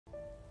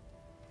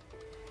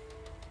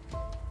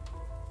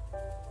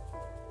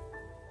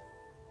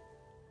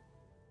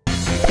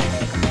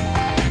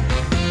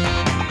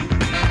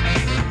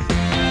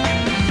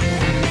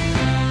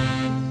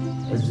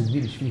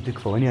فيه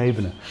تكفى وين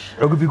جايبنا؟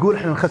 عقب يقول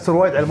احنا نخسر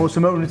وايد على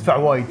الموسم وندفع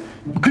وايد،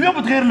 كل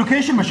يوم بتغير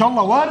اللوكيشن ما شاء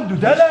الله ورد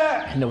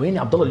ودلع. احنا وين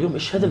يا عبدالله اليوم؟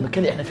 ايش هذا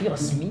المكان اللي احنا فيه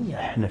رسميا؟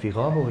 احنا في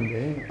غابة ولا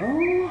ايه؟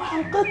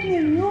 حلقتنا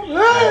اليوم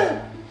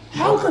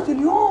حلقة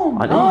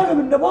اليوم عالم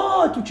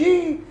النبات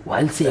وشي.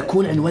 وهل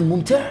سيكون عنوان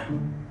ممتع؟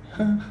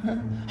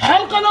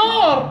 حلقة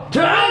نار.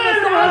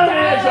 تعالوا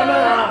يا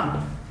جماعة،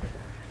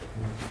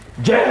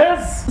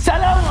 جاهز؟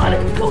 السلام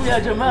عليكم يا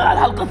جماعة،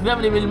 الحلقة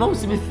الثامنة من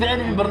الموسم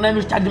الثاني من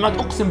برنامج تحدي.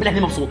 اقسم بالله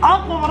اني مبسوط،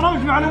 اقوى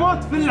برنامج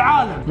معلومات في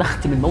العالم.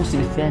 نختم الموسم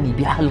الثاني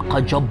بحلقة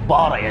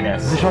جبارة يا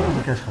ناس. ايش رايكم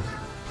بالكشخة؟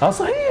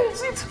 صحيح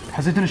نسيت،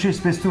 حسيت انه شيء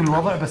سبيس تون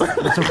الوضع، بس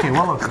اوكي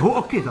والله هو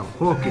اوكي ترى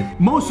هو اوكي.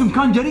 موسم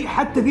كان جريء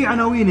حتى في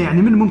عناوينه،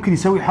 يعني من ممكن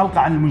يسوي حلقة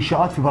عن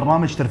المنشآت في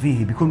برنامج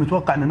ترفيهي بيكون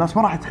متوقع ان الناس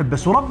ما راح تحب،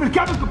 بس ورب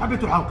الكعبة انكم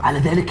حبيتوا الحلقة. على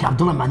ذلك يا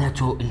عبدالله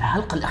معناته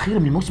الحلقة الأخيرة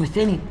من الموسم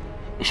الثاني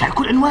ايش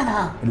حيكون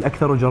عنوانها؟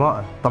 الاكثر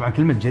جراءة. طبعا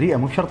كلمة جريئة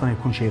مو بشرط انه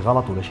يكون شيء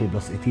غلط ولا شيء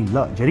بلس 18،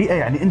 لا جريئة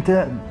يعني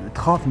انت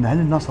تخاف ان هل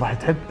الناس راح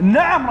تحب؟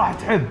 نعم راح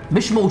تحب.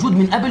 مش موجود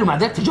من قبل ومع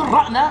ذلك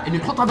تجرأنا انه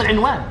نحط هذا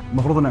العنوان.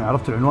 المفروض ان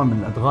عرفت العنوان من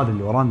الادغال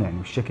اللي ورانا يعني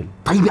والشكل.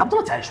 طيب يا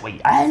عبدالله تعال شوي،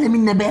 عالم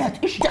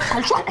النبات، ايش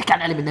دخل؟ شو حنحكي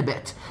عن عالم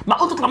النبات؟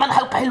 معقول تطلع معنا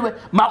حلقة حلوة؟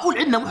 معقول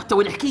عندنا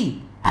محتوى نحكيه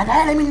عن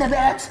عالم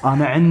النبات؟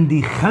 انا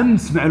عندي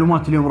 5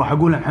 معلومات اليوم راح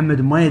اقولها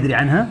محمد ما يدري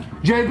عنها.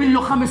 جايبين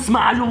له 5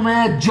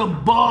 معلومات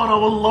جبارة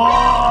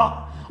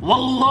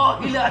والله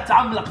لا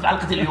اتعملق في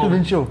حلقة اليوم.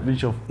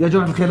 بنشوف يا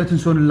جماعة الخير، لا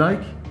تنسون اللايك،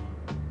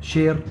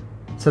 شير،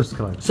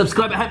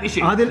 سبسكرايب اهم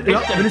شيء. هذا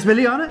بالنسبة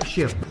لي انا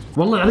الشير،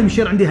 والله العظيم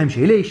الشير عندي اهم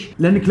شيء. ليش؟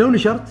 لانك لو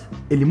نشرت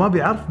اللي ما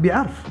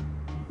بيعرف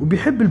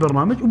وبيحب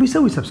البرنامج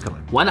وبيسوي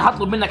سبسكرايب. وانا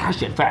حطلب منك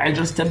حاجتين، فعل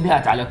جرس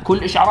التنبيهات على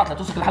كل اشعارات لا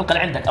توصلك الحلقه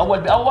اللي عندك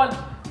اول باول،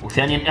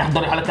 وثانيا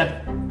احضر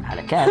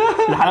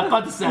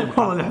الحلقات السابقه.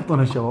 والله اللي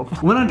يحطونها الشباب.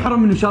 وانا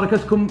نتحرم من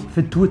مشاركتكم في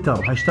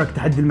التويتر هاشتاج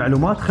تحدي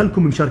المعلومات.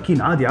 خلكم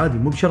مشاركين عادي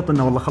مو بشرط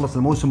انه والله خلص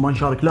الموسم ما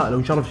نشارك، لا لو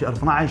نشارك في شهر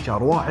 12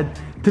 شهر 1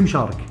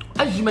 تمشارك.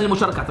 اجمل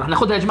المشاركات راح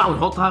ناخذها يا جماعه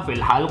ونحطها في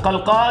الحلقه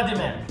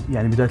القادمه،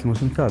 يعني بدايه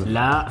الموسم الثالث.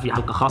 لا في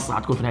حلقه خاصه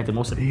حتكون في نهايه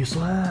الموسم. اي صح.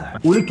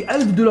 ولك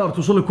 $1000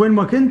 توصلك وين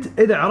ما كنت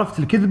اذا عرفت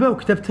الكذبه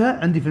وكتبتها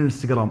عندي في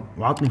الانستغرام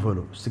وعطني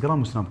فولو،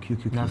 انستغرام وسناب كيو.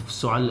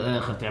 نفسه على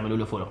الاخر تعملوا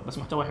له فولو، بس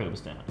محتوى حلو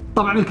بيستاهل.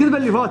 طبعا الكذبه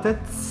اللي فاتت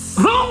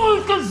هو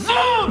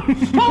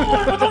الكذاب،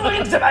 هو البطل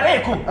يكذب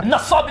عليكم،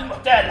 النصاب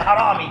المحتال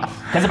الحرامي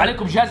كذب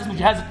عليكم جهاز اسمه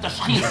جهاز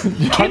التشخيص.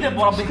 كذب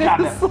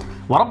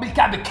ورب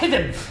الكعبه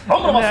كذب،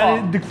 عمره ما صار. يعني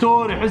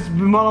الدكتور يحس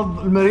بمرض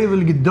المريض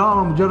اللي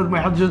قدامه مجرد ما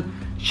يحط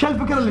شو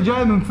الفكره اللي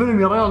جايه من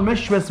فيلم يا ريال؟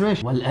 مش.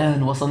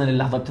 والان وصلنا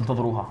للحظه اللي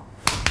بتنتظروها،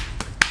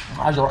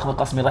 حجر ورقه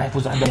مقص من راح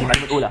يفوز عندنا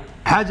بالمعلومه الاولى.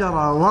 حجر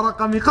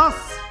ورقه مقص،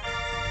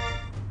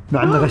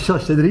 مع انه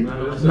غشاش تدري،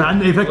 مع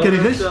انه يفكر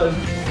يغش.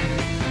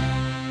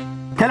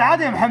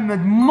 كالعاده يا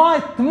محمد ما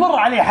تمر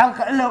عليه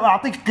حلقه الا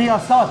واعطيك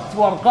قياسات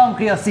وارقام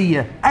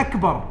قياسيه.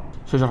 اكبر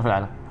شجره في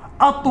العالم،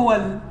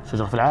 اطول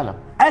شجره في العالم،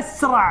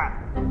 اسرع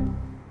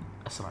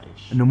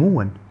ايش؟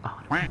 نموا،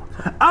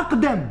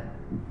 اقدم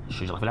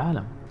شجره في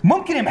العالم.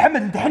 ممكن يا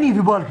محمد انت حني في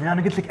بالك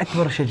انا قلت لك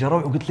اكبر شجره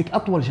وقلت لك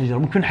اطول شجره،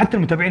 ممكن حتى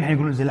المتابعين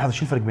حيقولون زين لحظه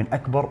شو الفرق بين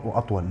اكبر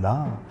واطول؟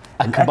 لا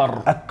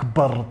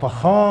اكبر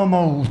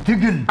ضخامه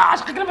وثقل.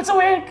 عشان كذا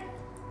بتسوي هيك.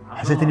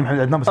 حسيت اني محمد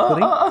عدنان بس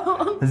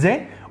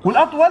زين.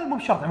 والاطول مو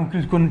بشرط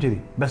ممكن تكون كذي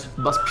بس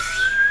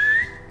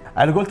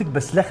على قولتك،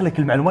 بس لك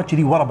المعلومات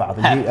كذي ورا بعض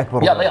اللي هي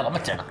اكبر. يلا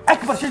متعنا.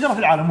 اكبر شجره في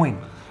العالم وين؟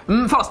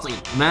 فلسطين.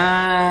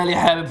 مالي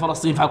حابب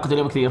فلسطين في حلقه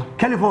اليوم كثير.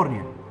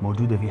 كاليفورنيا،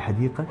 موجوده في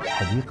حديقه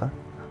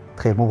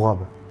تخيل مو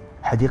بغابه،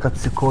 حديقه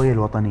سيكويا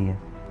الوطنيه.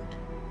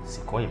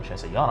 سيكويا مش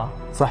سياره؟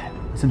 صح،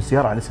 اسم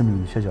السياره على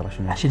اسم الشجره.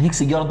 شنو عشان هيك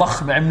سياره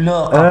ضخمه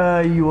عملاقه.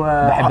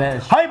 ايوه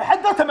بحبهاش. هاي بحد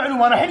ذاتها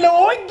معلومه. انا الحين لو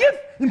اوقف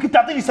يمكن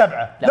تعطيني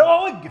 7. لو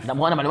اوقف لا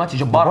مو انا معلوماتي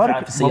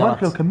جباره في السيارات.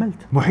 مبارك لو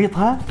كملت.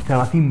 محيطها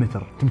 30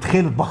 متر، انت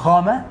متخيل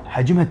الضخامه؟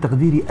 حجمها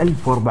التقديري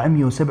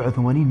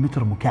 1487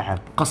 متر مكعب.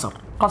 قصر.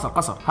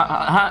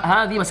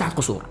 هذه مساحه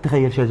قصور.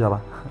 تخيل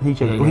شجره، هي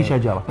شجره وهي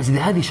شجره. بس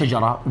اذا هذه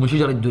شجره ومن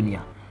شجر الدنيا،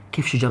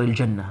 كيف شجر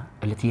الجنه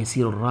التي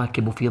يسير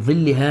الراكب في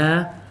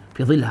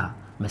ظلها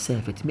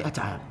مسافه 100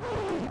 عام؟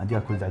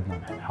 اديك ولد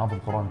عدنان حافظ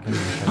القران كله.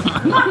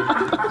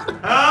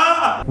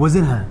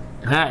 وزنها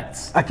هات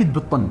اكيد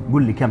بالطن،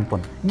 قول لي كم طن؟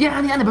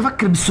 يعني انا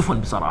بفكر بالسفن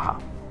بصراحه.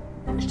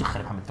 ايش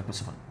دخل محمد تفكر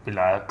بالسفن؟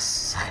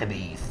 بالعكس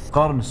خبيث.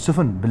 قارن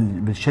السفن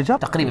بالشجر.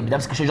 تقريبا بدي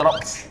امسك الشجره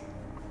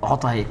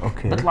واحطها هيك.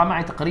 أوكي. بيطلع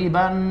معي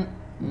تقريبا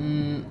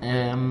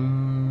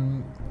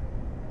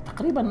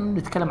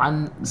نتكلم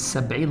عن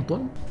 70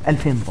 طن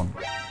 2000 طن.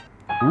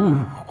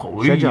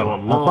 قوية شجرة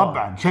والله.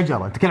 طبعا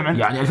شجرة، نتكلم عن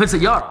يعني 2000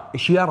 سيارة.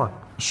 سيارة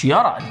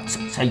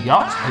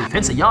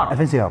 2000 سيارة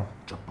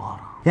جبارة.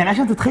 يعني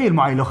عشان تتخيل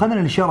معي لو اخذنا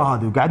الاشاره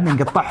هذه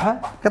وقعدنا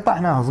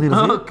قطعناها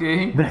صغيره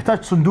اوكي،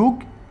 بنحتاج صندوق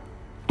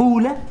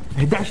طوله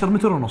 11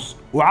 متر ونص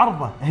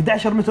وعرضه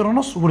 11 متر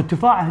ونص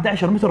وارتفاعه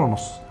 11 متر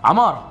ونص.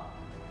 عمارة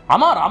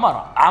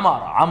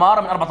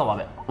من 4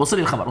 طوابق.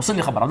 وصلني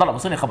الخبر عبدالله،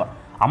 وصلني الخبر.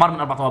 عمارة من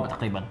 4 طوابق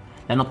تقريبا،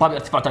 لأنه الطابق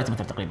ارتفاعه 3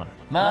 متر تقريبا.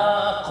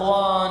 ما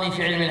أقواني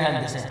في علم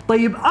الهندسة.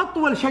 طيب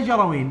أطول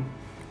شجرة وين؟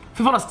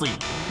 في فلسطين.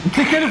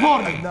 في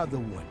كاليفورنيا.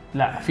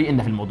 لا في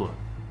إن في الموضوع.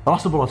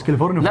 راس براس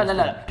كاليفورنيا. لا لا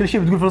لا كل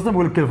شيء بتقول فلسطين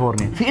بقول لك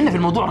كاليفورنيا. في في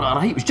الموضوع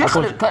رهيب. ايش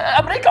دخل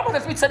امريكا عمرها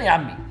 300 سنه يا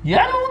عمي،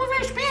 يعني الموضوع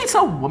ايش بيه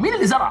سوى؟ مين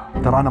اللي زرع؟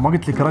 ترى انا ما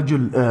قلت لك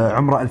رجل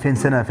عمره 2000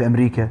 سنه في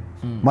امريكا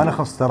ما له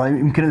خص. ترى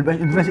يمكن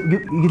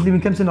قلت لي من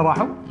كم سنه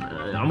راحوا؟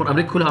 عمر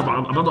امريكا كلها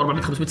بعض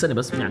 400 500 سنه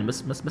بس، يعني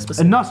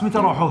بس الناس متى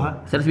راحوها؟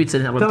 300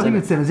 سنه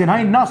 300 سنه. زين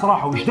هاي الناس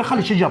راحوا ايش دخل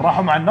الشجر؟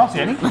 راحوا مع الناس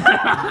يعني؟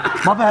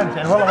 ما فهمت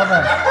يعني والله ما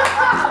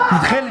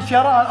فهمت. تخيل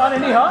الشجره انا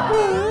هني ها؟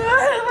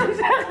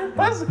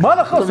 ما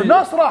له خص.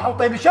 الناس راحوا.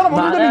 طيب الشجره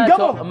موجوده من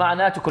قبل.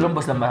 معناته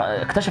كولومبوس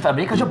لما اكتشف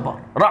امريكا جبار،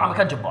 راح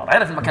مكان جبار،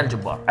 عرف المكان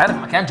جبار، عرف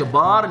مكان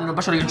جبار انه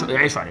البشر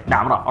يعيشوا عليه.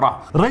 نعم راح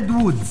ريد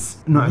وودز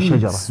نوع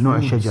الشجره، نوع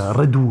الشجره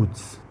ريد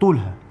وودز.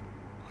 طولها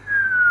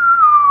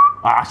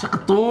عاشق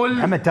الطول.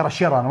 محمد ترى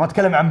الشجره انا ما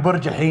اتكلم عن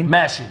برج الحين.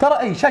 ماشي. ترى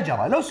اي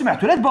شجره لو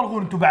سمحتوا لا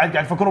تبالغون انتم بعد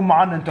قاعد تفكرون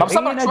معنا انتم. طب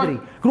صبرك شوي. ادري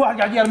كل واحد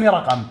قاعد يرمي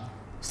رقم.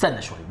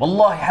 استنى شوي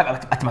والله حابب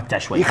اتمتع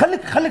شوي.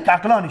 خليك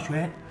عقلاني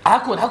شوي.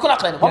 حكون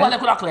عقلاني والله لا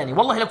اكون عقلاني،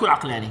 والله لا اكون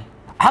عقلاني.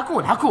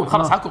 حكون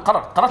خلاص حكون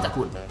قررت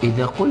اكون.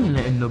 اذا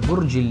قلنا انه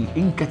برج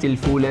الانكة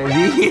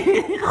الفولاذي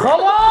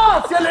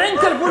خلاص يا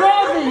العنكة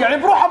الفولاذي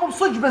يعني بروحها مو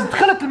بصج بس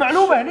دخلت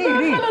المعلومه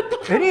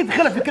هني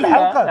دخلت في كل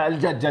حلقه. لا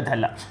الجد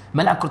هلا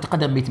ملعب كرة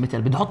قدم 100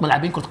 متر بدي احط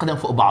ملعبين كرة قدم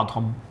فوق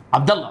بعضهم.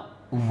 عبدالله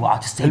اوعى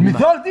تستهين.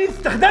 المثال دي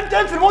استخدمته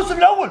انت في الموسم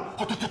الاول.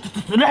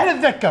 نحن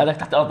نتذكر هذاك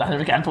تحت الارض، احنا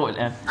بنحكي عن فوق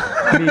الان.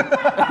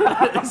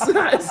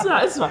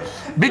 اسمع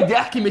بدي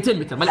احكي 200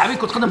 متر ملعبين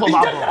كرة قدم فوق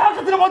بعضهم. ايش دخل حلقه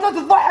النباتات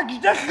تضحك؟ ايش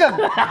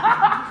دخل؟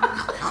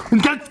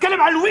 انت قاعد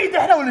تتكلم عن الويد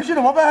احنا ولا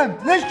شنو؟ ما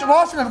فهمت ليش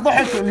راسنا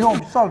تضحك اليوم؟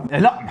 ايش السالفه؟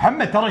 لا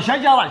محمد ترى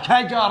شجره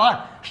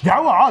ايش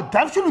دعوه عاد؟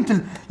 تعرف شنو انت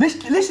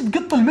ليش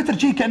تقط المتر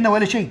شيء كانه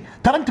ولا شيء؟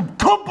 ترى انت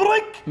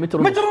بكبرك متر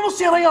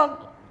ونص يا ريال.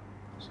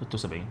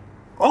 76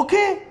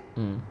 اوكي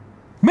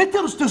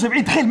متر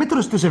 76. تخيل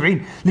متر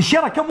 76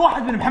 للشارع كم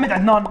واحد من محمد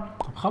عدنان؟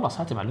 طب خلاص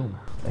هاتي معلومه.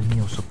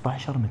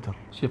 116 متر.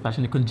 شوف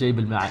عشان كنت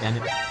جايب يعني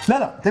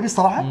لا تبي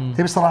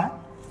الصراحه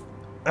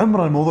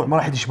عمر الموضوع ما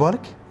راح يدش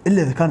بالك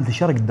الا اذا كانت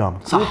الشارع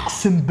قدامك. صح.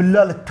 اقسم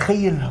بالله لا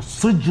تتخيل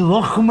صج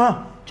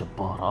ضخمه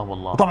جباره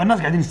والله. وطبعا الناس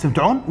قاعدين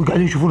يستمتعون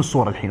وقاعدين يشوفون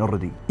الصور الحين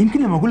اوريدي.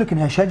 يمكن لما اقول لك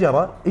انها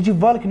شجره يجي في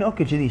بالك انه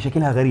اوكي كذي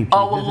شكلها غريب.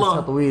 والله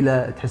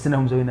طويله تحس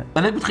انهم مسوينها.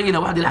 انا بتخيلها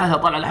واحده لحالها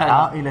طالعه لحالها.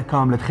 عائله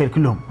كامله تخيل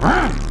كلهم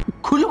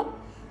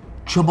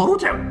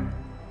جبروت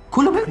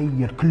كلهم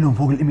تخيل كلهم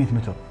فوق ال 100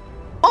 متر.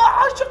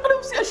 عاشق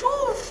نفسي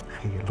اشوف.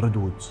 تخيل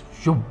ريدوودز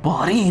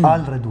جبارين.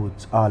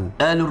 ريدوودز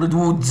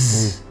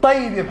الريدوودز.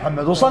 طيب يا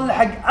محمد وصلنا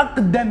حق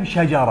اقدم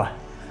شجره.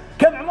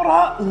 كم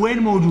عمرها وين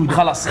موجوده؟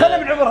 خلاص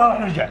خلينا من عمرها راح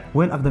نرجع.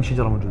 وين اقدم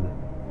شجره موجوده؟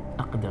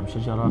 اقدم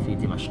شجره في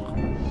دمشق.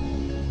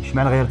 ايش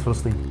معنى غيرت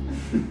فلسطين؟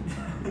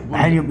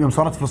 الحين يوم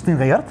صارت فلسطين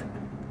غيرت؟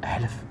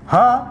 احلف.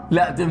 ها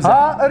لا تمزح.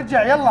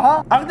 ارجع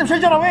يلا. اقدم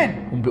شجره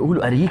وين؟ هم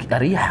بيقولوا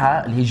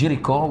اريحه اللي هي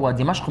جيريكو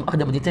ودمشق هم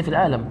اقدم مدينتين في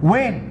العالم.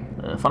 وين؟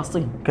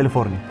 فلسطين.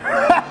 كاليفورنيا.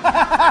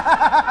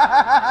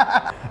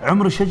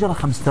 عمر الشجره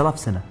 5000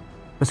 سنه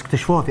بس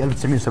اكتشفوها في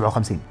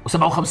 1957.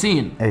 و57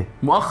 اي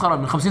مؤخرا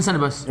من 50 سنه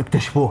بس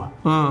اكتشفوها.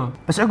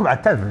 بس عقب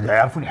عاد تعرف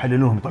يعرفون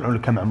يحللوهم يطلعون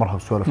لك كم عمرها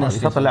والسوالف هذه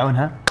فطلعوا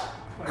منها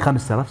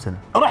 5000 سنه.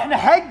 رحنا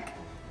حق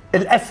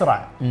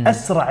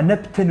اسرع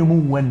نبته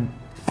نموا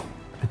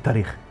في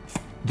التاريخ.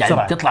 يعني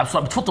بتطلع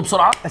بسرعه بتفط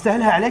بسرعه.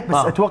 اسهلها عليك بس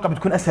اتوقع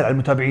بتكون اسهل على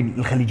المتابعين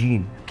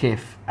الخليجيين.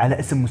 كيف؟ على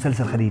اسم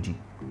مسلسل خليجي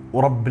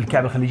ورب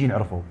الكعبه الخليجيين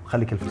عرفوه.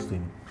 خليك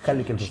الفلسطيني.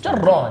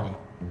 جراني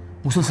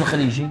مسلسل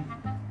خليجي.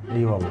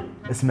 اي والله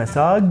اسمه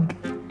ساق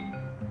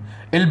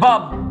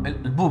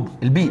البوب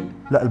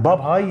لا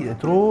الباب هاي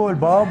ترو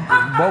الباب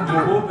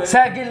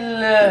ساق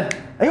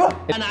ايوه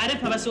انا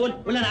عارفها بس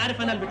قول انا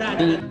عارف انا البتاع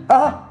دي.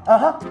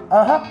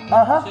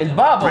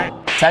 البابو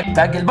ساق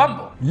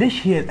البامبو.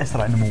 ليش هي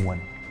الاسرع نموا؟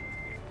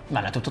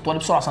 معناته بتطول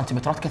بسرعه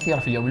سنتيمترات كثيره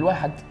في اليوم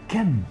الواحد.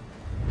 كم؟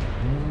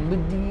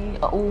 بدي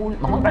اقول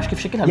ما بعرف كيف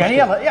شكلها يعني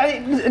يلا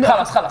يعني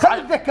خلاص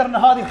خلينا نتذكر ان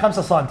هذه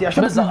 5 سم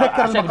عشان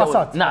نتذكر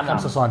المقاسات. نعم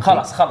 5 سم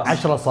خلاص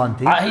 10 سم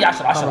هي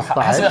 10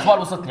 حسب الاخبار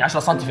وصلتني 10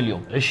 سم في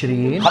اليوم.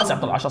 20 خلاص يا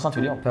عبد الله 10 سم في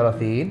اليوم.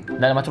 30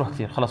 لا ما تروح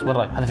كثير خلاص وين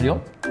رايح هذا في اليوم؟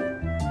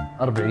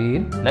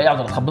 40 لا يا عبد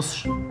الله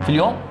تخبصش في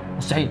اليوم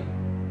مستحيل.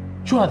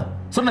 شو هذا؟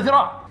 صرنا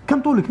ذراع.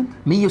 كم طولك انت؟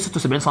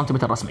 176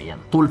 سنتيمتر رسميا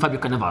طول فابيو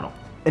كانافارو.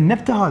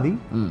 النبته هذه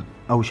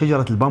او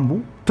شجره البامبو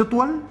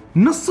تطول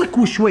نصك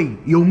وشوي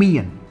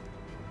يوميا.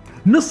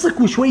 نص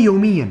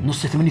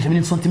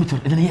 88 سنتيمتر.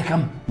 اذا هي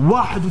كم؟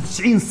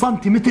 91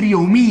 سنتيمتر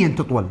يوميا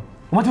تطول.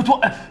 وما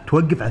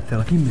توقف على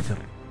 30 متر.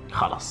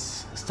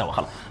 خلاص استوى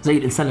خلاص. زي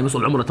الانسان اللي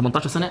يوصل عمره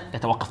 18 سنه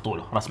يتوقف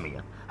طوله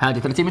رسميا. هذه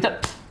 30 متر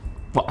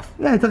وقف.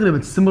 يعني تقريبا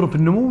تستمر في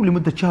النمو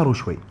لمده شهر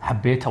وشوي.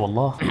 حبيتها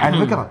والله.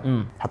 على فكره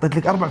حطيت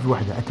لك 4 في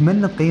الوحده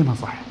اتمنى تقيمها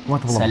صح وما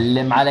تظلم.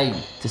 سلم علي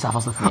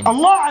 9.2.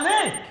 الله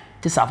عليك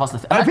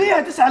 9.2.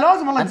 فيها 9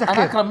 لازم الله يجزاك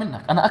خير.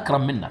 انا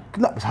اكرم منك.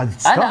 لا بس هذه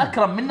تستاهل. انا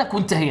اكرم منك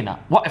وانتهينا.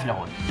 وقف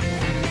لهون.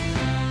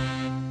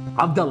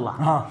 عبد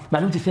الله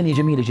معلومتي الثانية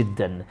جميلة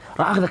جدا.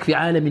 راح اخذك في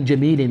عالم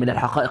جميل من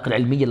الحقائق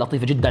العلمية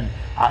اللطيفة جدا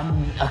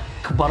عن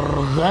اكبر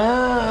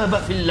غابة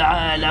في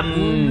العالم.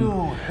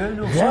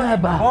 حلو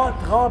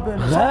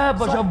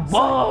غابة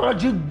جبارة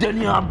جدا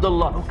يا عبد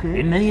الله.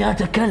 إنني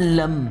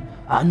أتكلم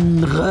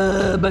عن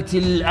غابة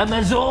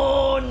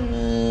الأمازون.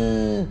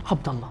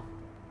 عبدالله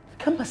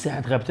كم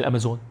مساحة غابة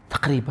الأمازون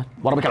تقريبا؟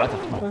 وربك ما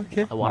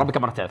تعرف، وربك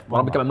ما تعرف،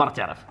 وربك ما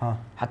تعرف،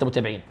 حتى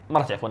متابعين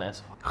ما تعرف وأنا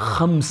آسف.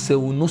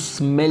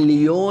 5.5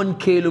 مليون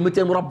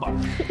كيلومتر مربع.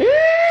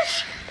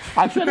 إيش؟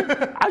 عشان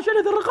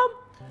هذا الرقم؟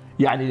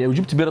 يعني لو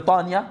جبت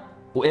بريطانيا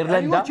وايرلندا،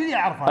 ايوه كذي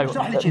اعرفها،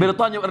 اشرح لي كذي.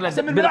 بريطانيا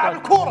وايرلندا من ملاعب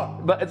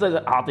الكوره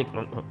اعطيك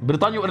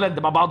بريطانيا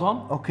وايرلندا مع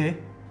بعضهم اوكي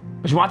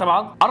مجموعات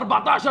بعض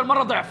 14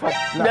 مره ضعفهم.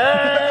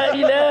 لا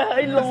اله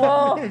الا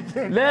الله،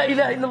 لا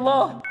اله الا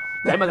الله.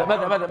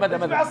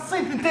 ماذا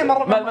الصين 2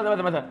 مرة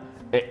ماذا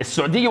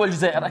السعوديه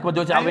والجزائر اكبر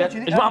دول عربيات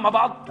اجمعهم مع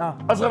بعض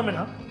اصغر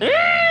منها.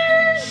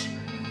 ايش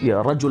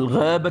يا رجل؟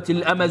 غابة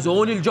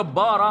الأمازون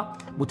الجبارة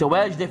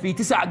متواجدة في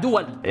 9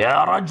 دول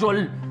يا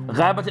رجل.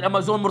 غابة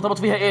الأمازون مرتبط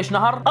فيها إيش؟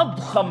 نهر،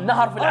 أضخم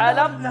نهر في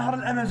العالم. نهر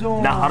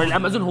الأمازون. نهر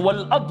الأمازون هو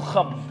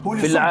الأضخم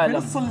في العالم.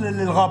 في نص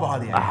الغابة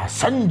هذه يعني.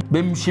 أحسنت،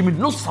 بيمشي من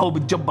نصها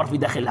وبتجبر في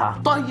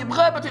داخلها. طيب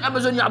غابة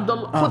الأمازون يا عبد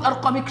الله خذ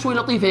أرقام هيك شوي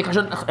لطيفة هيك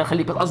عشان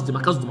أخليك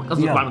أصدمك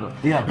معلومات.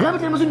 غابة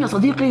الأمازون يا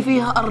صديقي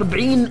فيها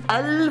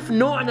 40,000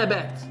 نوع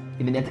نبات.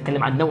 إنني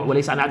أتكلم عن نوع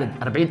وليس عن عدد.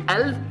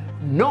 40,000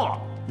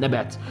 نوع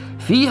نبات.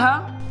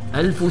 فيها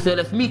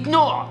 1300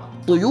 نوع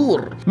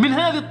طيور. من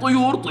هذه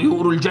الطيور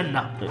طيور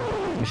الجنة،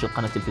 مش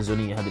القناة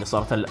التلفزيونية هذه اللي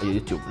صارت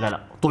اليوتيوب، لا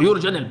طيور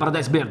الجنة،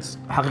 البارادايس بيردز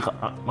حقيقة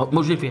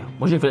موجودين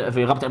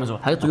في غابة الأمازون.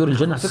 هاي طيور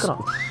الجنة على فكرة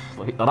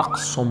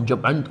رقصهم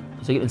عند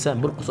زي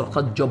الإنسان بيرقص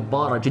رقصات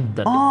جبارة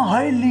جدا.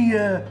 هاي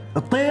اللي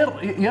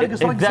الطير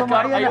يرقص رقصة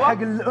معينة حق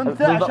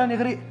الأنثى عشان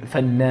يغري.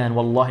 فنان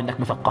والله إنك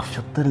مثقف.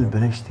 شطر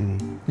البلشتي ذي.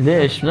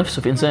 ليش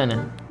نفسه في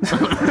إنسان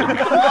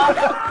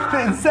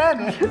في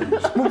إنسان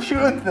مو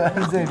بشي أنثى.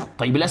 زين.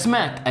 طيب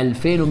الأسماك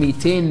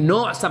 2200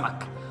 نوع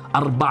سمك،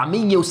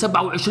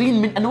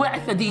 427 من أنواع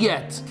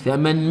الثدييات،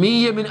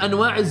 800 من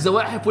أنواع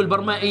الزواحف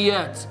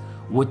والبرمائيات،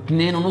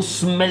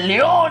 و2.5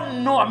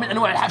 مليون نوع من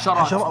أنواع الحشرات.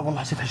 حشرات والله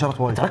حسيت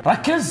حشرات وايد.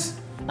 ركز،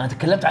 أنا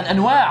تكلمت عن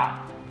أنواع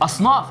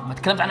أصناف، ما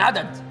تكلمت عن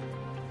عدد.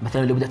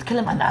 مثلا لو بدي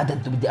أتكلم عن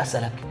عدد بدي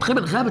أسألك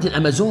تقريبا غابة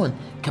الأمازون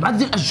كم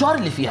عدد الأشجار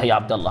اللي فيها يا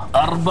عبد الله؟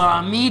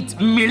 400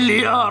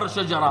 مليار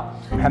شجرة.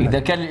 محمد. إذا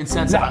كان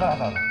الإنسان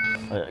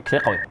كثير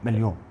قوي.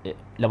 مليون.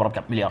 لا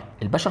مركب مليار.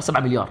 البشر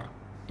 7 مليار.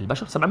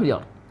 البشر 7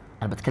 مليار.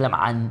 أنا بتكلم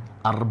عن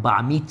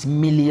 400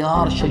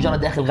 مليار شجرة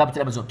داخل غابة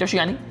الأمازون. بتعرف شو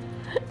يعني؟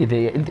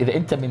 إذا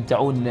أنت من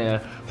تعون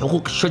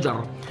حقوق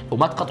الشجر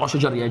وما تقطعوا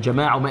شجر يا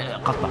جماعة وما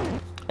قطع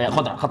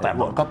قطع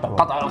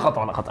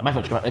ما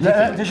يفرق.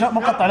 لا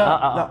ما قطع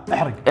لا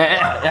احرق.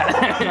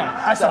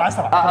 اسرع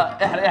احرق.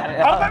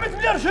 400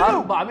 مليار شنو؟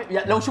 400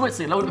 لو شو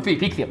بيصير لو في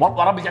كثير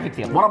ورب الكعبة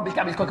كثير ورب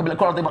الكعبة الكوكب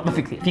الكرة الأرضية ما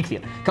في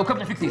كثير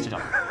كوكبنا في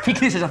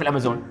كثير شجر في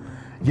الأمازون.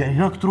 يعني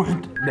هناك تروح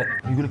انت لا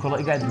يقول لك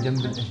والله اقعد جنب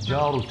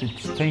الاشجار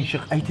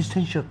وتستنشق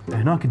تستنشق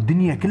هناك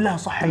الدنيا كلها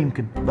صحه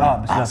يمكن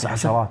بس لا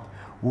حشرات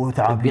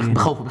وتعابين.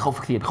 بخوف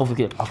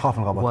كثير اخاف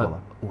الغابات والله.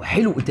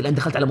 وحلو انت الان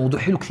دخلت على موضوع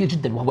حلو كثير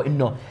جدا، وهو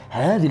انه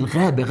هذه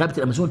غابه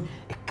الامازون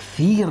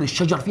كثير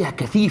الشجر فيها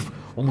كثيف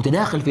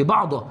ومتداخل في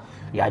بعضه،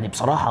 يعني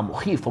بصراحه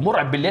مخيف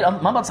ومرعب بالليل.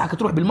 ما بنصحك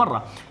تروح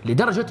بالمره،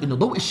 لدرجه انه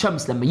ضوء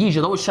الشمس لما يجي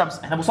ضوء الشمس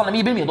احنا وصلنا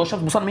 100% ضوء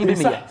الشمس وصلنا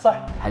 100%.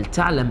 صح. هل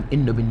تعلم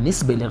انه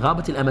بالنسبه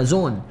لغابه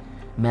الامازون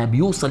ما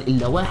بيوصل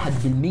الا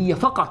 1%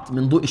 فقط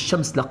من ضوء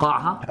الشمس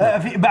لقاعها؟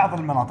 في بعض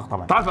المناطق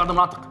طبعا. تعرف بعض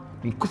المناطق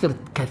من كثر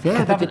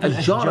كثافه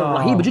الاشجار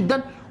الرهيبه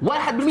جدا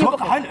 1%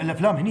 فقط. هاي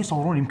الافلام هني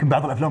يصورون يمكن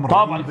بعض الافلام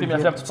طبعا في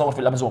افلام تتصور في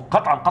الامازون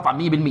قطعا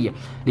 100%،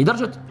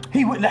 لدرجه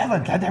هي لحظه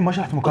انت لحد الحين ما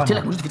شرحت مكانها. قلت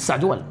لك موجوده في 9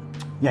 دول.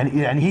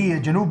 يعني هي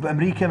جنوب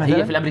امريكا مثلا.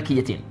 هي في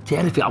الامريكيتين.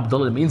 تعرف يا عبد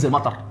الله لما ينزل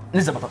مطر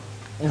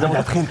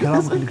لا تخيل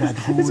كلامك اللي قاعد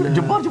تقوله.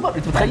 جبار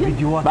انت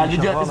متخيل؟ بعد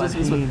الفيديوهات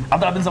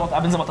عبد الله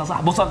بنزل مطر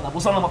صح.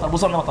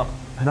 وصلنا مطر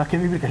هناك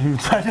كم يبيك عشان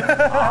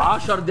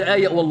 10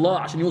 دقائق والله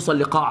عشان يوصل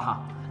لقاعها،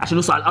 عشان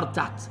يوصل على الارض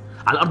تحت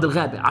على ارض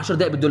الغابه 10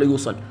 دقائق بده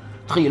يوصل.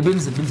 تخيل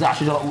بنزل على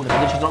شجره اولى،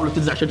 بعدين شجره اولى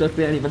تنزل على شجره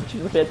ثانيه، بعدين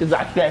شجره ثانيه تنزل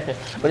على الثالثه،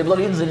 بعدين بضل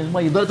ينزل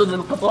المي بضل تنزل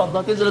القطرات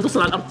بضل تنزل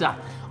توصل على الارض تحت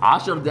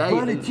 10 دقائق.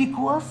 بوليتيك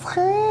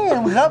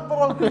وسخه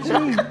مغبره وكل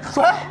شيء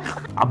صح.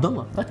 عبد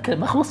الله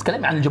ما خلصت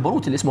كلامي عن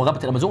الجبروت اللي اسمه غابه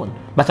الامازون.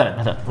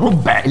 مثلا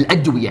ربع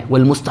الادويه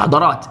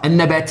والمستحضرات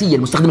النباتيه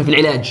المستخدمه في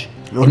العلاج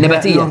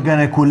النباتيه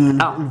الاورجانيك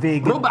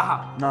والفيجن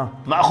ربعها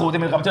ماخوذه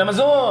من غابه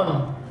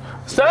الامازون.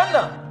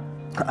 استنى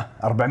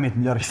 400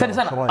 مليار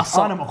استنى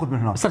انا ماخذ من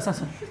هناك.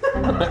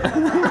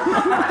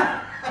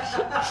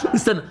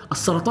 استنى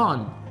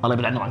السرطان الله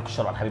يبعد عنا عنك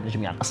الشر عن حبيبنا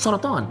جميعا.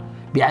 السرطان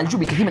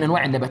بيعالجوه بكثير من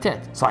انواع النباتات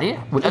صحيح،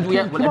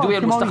 والادويه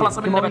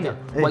المستخلصه من النباتات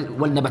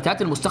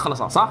والنباتات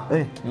المستخلصه صح؟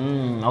 ايه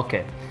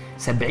اوكي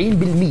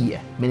 70%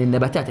 من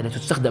النباتات التي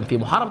تستخدم في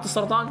محاربه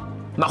السرطان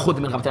ماخوذ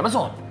من غابه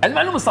الامازون.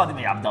 المعلومه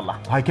الصادمه يا عبد الله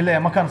هاي كلها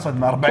ما كان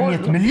صدمه.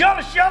 400 مليار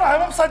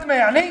الشيارة مو صدمه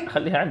يعني.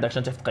 خليها عندك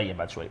عشان تعرف تقيم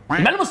بعد شوي.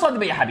 المعلومه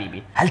الصادمه يا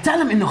حبيبي، هل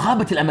تعلم انه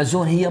غابه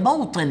الامازون هي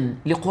موطن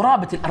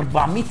لقرابه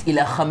 400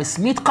 الى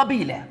 500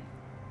 قبيله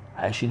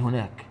عايشين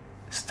هناك؟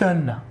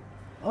 استنى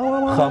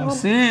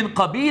 50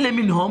 قبيله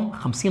منهم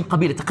 50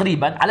 قبيله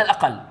تقريبا على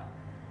الاقل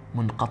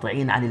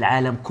منقطعين عن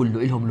العالم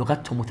كله، لهم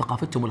لغتهم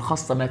وثقافتهم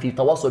الخاصة، ما في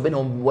تواصل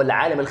بينهم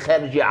والعالم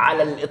الخارجي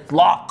على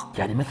الإطلاق.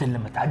 يعني مثلا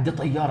لما تعدي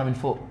طيارة من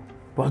فوق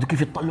بقعدوا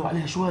كيف يطلعوا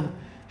عليها، شو هذا؟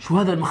 شو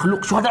هذا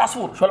المخلوق؟ شو هذا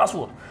العصفور؟ شو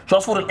العصفور؟ شو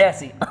العصفور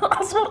القاسي؟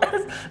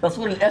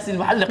 العصفور القاسي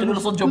المحلق اللي له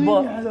صوت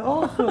جبار على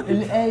اخر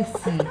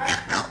القاسي.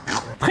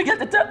 تخيل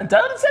انت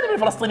انسان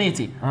من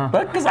فلسطينيتي،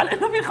 ركز على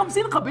انه في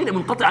 50 قبيله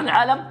منقطعه عن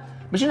العالم،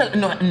 مش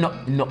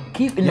انه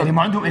كيف انه يعني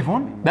ما عندهم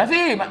ايفون؟ ما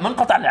في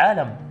منقطع عن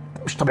العالم.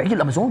 مش طبيعيه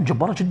الامازون،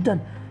 جباره جدا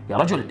يا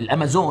رجل.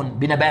 الامازون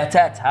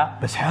بنباتاتها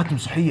بس حياتهم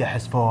صحيه،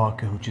 احس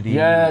فواكه وكذي.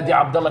 يا دي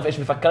عبدالله في ايش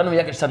بفكرنا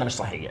وياك ايش مش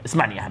صحيه.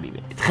 اسمعني يا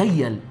حبيبي،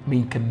 تخيل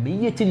من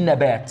كميه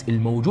النبات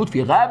الموجود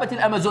في غابه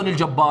الامازون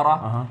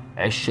الجباره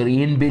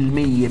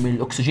 20% من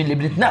الاكسجين اللي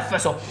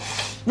بنتنفسه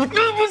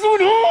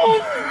نتنفسه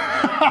هون.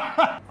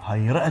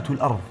 هاي رئة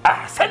الارض.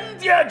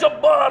 احسنت يا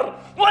جبار،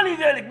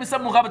 ولذلك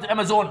بسموا غابه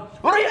الامازون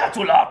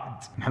رئة الارض.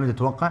 محمد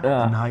اتوقع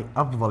ان هاي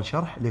افضل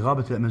شرح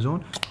لغابه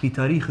الامازون في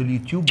تاريخ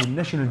اليوتيوب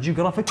والناشونال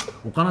جيوغرافيك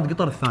وقناه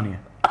قطر الثانيه.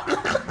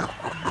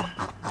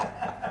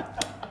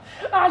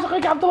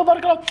 اعشقك يا عبد الله،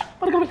 بارك الله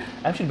بارك الله.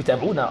 اهم شيء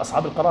بيتابعونا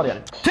اصحاب القرار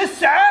يعني.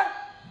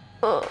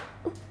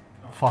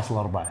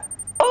 9.4.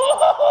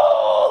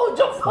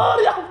 جبار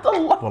يا عبد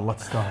الله، والله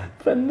تستاهل.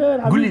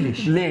 فنان. قول لي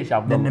ليش؟ ليش يا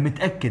عبد الله؟ لان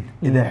متاكد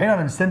اذا الحين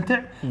انا مستمتع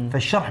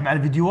فالشرح مع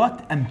الفيديوهات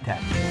امتع.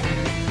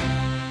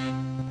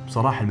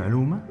 بصراحه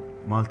المعلومه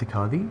مالتك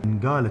هذه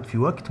انقالت في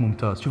وقت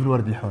ممتاز. شوف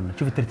الورد اللي حولنا،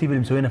 شوف الترتيب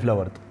اللي مسوينه في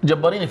الورد.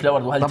 جبارين في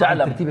الورد. وهل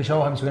تعلم الترتيب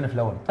شوها مسوينه في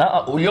الورد.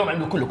 واليوم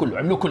عملوا كله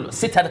عملوا كله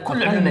الست هذا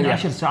كله عملوا من لنا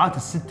 10 ساعات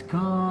الست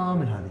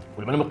كامل هذه.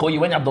 والمعلومه القويه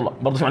وين يا عبد الله؟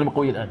 برضه في معلومه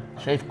قويه الان.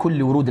 شايف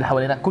كل ورود اللي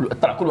حوالينا كله،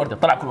 اطلع كل ورده،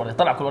 طلع كل ورده،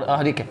 طلع كل ورده.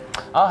 هذيك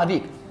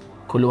هذيك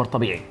كل ورد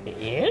طبيعي.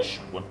 ايش؟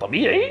 ورد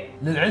طبيعي؟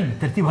 للعلم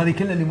الترتيب هذه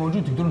كلها اللي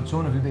موجود تقدرون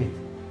تسوونه في البيت،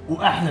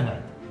 واحلى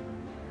بعد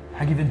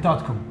حق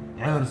ايفنتاتكم،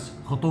 عرس،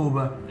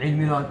 خطوبه، عيد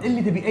ميلاد،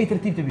 اللي تبي اي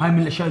ترتيب تبي. هاي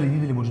من الاشياء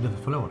الجديده اللي موجوده في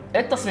الفلاور.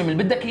 التصميم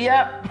اللي بدك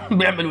اياه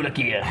بيعملوا لك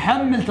اياه.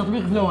 حمل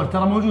تطبيق فلاور،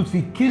 ترى موجود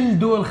في كل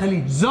دول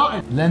الخليج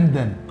زائد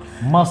لندن،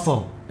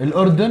 مصر،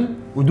 الاردن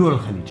ودول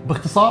الخليج.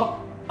 باختصار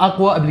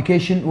اقوى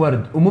ابلكيشن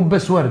ورد، ومو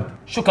بس ورد،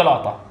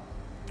 شوكولاته،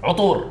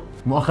 عطور.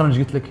 مؤخرا ايش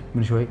قلت لك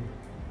من شوي؟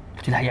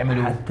 قلت لها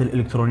يعملوا حتى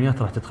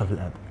الالكترونيات راح تدخل في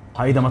الاب.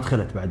 هاي اذا ما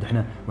دخلت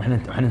بعد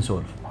واحنا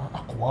نسولف.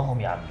 اقواهم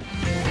يا عمي.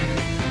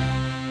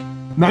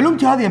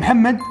 معلومتي هذه يا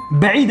محمد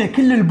بعيده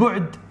كل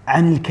البعد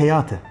عن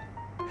الكياته،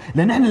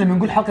 لان احنا لما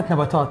نقول حلقه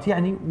نباتات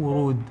يعني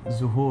ورود،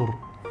 زهور،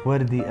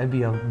 وردي،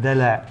 ابيض،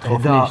 دلع،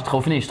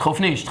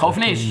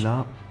 تخوفنيش.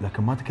 لا،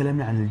 لكن ما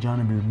تكلمنا عن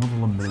الجانب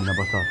المظلم من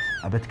النباتات.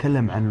 ابى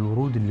اتكلم عن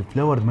الورود اللي في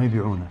الورد ما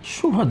يبيعونه.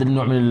 شو هذا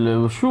النوع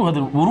من شو هذا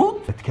الورود؟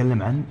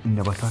 بتكلم عن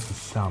النباتات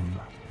السامه.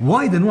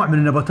 وايد انواع من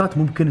النباتات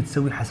ممكن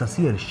تسوي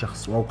حساسيه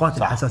للشخص، واوقات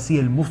صح. الحساسيه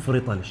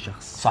المفرطه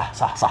للشخص.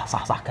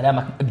 صح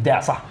كلامك ابداع.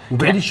 صح.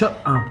 وبعد الشر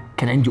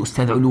كان عندي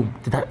استاذ علوم،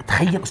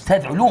 تخيل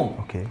استاذ علوم،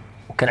 اوكي،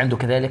 وكان عنده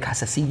كذلك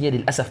حساسيه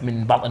للاسف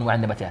من بعض انواع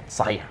النباتات.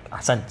 صحيح،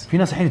 احسنت. في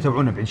ناس الحين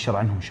يتابعونا بعيد الشر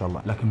عنهم ان شاء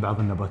الله، لكن بعض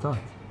النباتات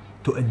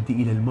تؤدي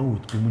الى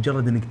الموت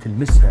بمجرد انك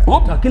تلمسها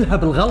وتاكلها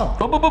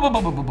بالغلط.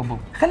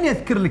 خليني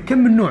اذكر لك كم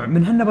من نوع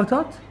من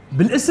هالنباتات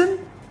بالاسم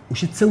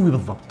وش تسوي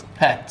بالضبط.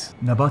 هات.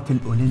 نبات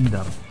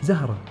الاولندر،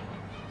 زهره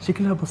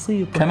شكلها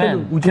بسيط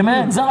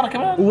كمان زهره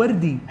كمان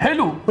وردي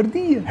حلو،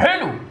 ورديه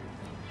حلو.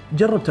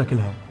 جرب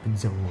تاكلها،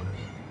 بتزور،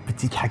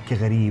 بتجيك حكه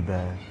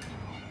غريبه،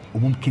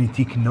 وممكن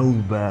تجيك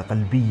نوبه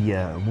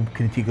قلبيه،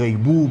 وممكن تجيك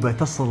غيبوبه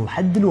تصل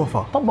حد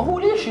الوفاه. طب هو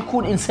ليش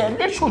يكون انسان؟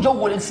 ليش شو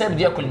جو الانسان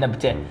بده ياكل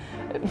نبته؟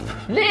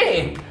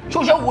 ليه؟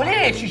 شو جو؟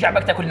 ليش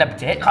يجعبك تاكل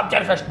نبته؟ هيك خاب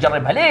تعرف ايش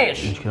تجربها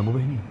ليش؟ المشكله مو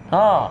بهني.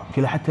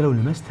 كلها حتى لو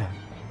لمستها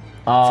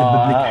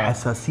تسبب لك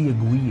حساسيه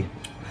قويه.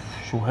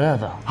 شو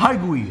هذا؟ هاي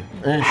قويه.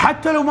 إيش؟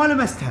 حتى لو ما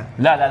لمستها.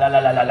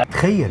 لا.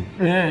 تخيل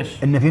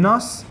ايش؟ ان في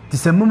ناس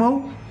تسمموا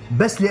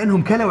بس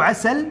لانهم كلوا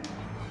عسل،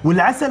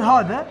 والعسل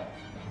هذا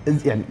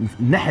يعني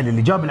النحل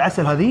اللي جاب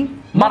العسل هذه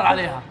مر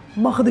عليها،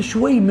 ماخذ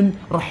شوي من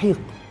رحيق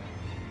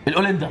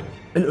الاولندر.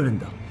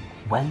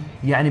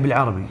 يعني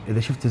بالعربي اذا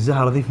شفت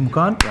الزهره ذي في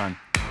مكان يعني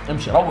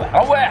امشي، روح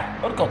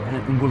اركض.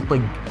 نقول طق،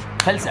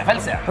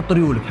 فلسع. حط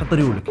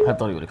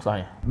ريولك.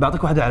 صحيح.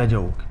 بعطيك واحده على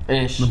جوك.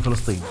 ايش؟ من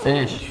فلسطين.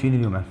 ايش فيني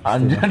اليوم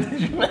عن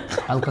جد؟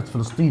 حلقه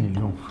فلسطين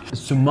اليوم.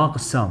 السماق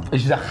السام.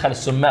 ايش دخل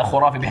السماق؟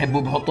 خرافي،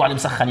 بيحطوه عليه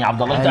مسخن يا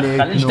عبد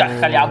الله. ايش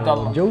دخل يا عبد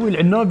الله؟ جوي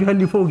العنابي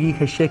اللي فوقي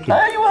هالشكل.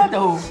 ايوه هذا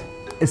هو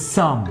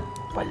السام.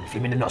 في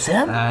من النوع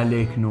سام؟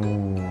 عليك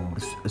نور.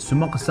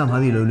 السماق السام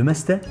هذه لو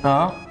لمسته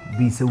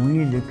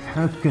بيسوي لك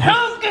حكه كثير.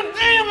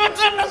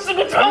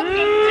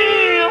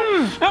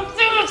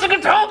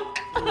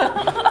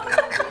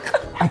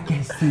 حكه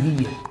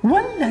هستيريه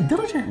ولا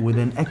درجه.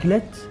 واذا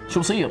اكلت شو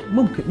بصير؟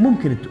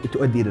 ممكن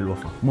تؤدي الى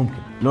الوفاه. ممكن.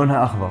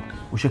 لونها اخضر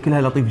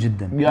وشكلها لطيف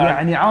جدا،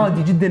 يعني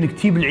عادي جدا انك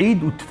تجيب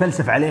العيد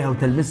وتفلسف عليها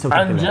وتلمسها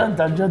عن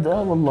جد.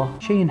 والله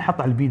شيء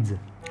ينحط على البيتزا.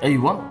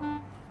 ايوه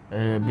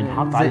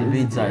بنحط على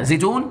البيتزا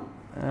زيتون.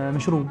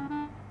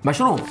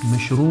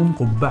 مشروم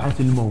قبعة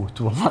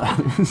الموت. والله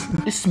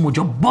اسمه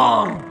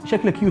جبار،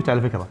 شكله كيوت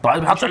على فكرة. طبعا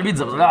بنحط على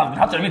البيتزا. لا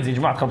بنحط على البيتزا يا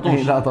جماعة، تخبطوش.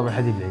 لا طبعا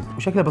حديد العيد،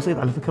 وشكله بسيط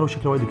على فكرة،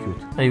 وشكله وايد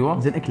كيوت. ايوه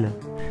زين اكله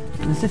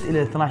من 6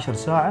 الى 12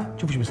 ساعه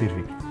شوف ايش بيصير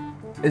فيك.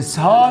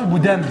 اسهال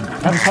بدم.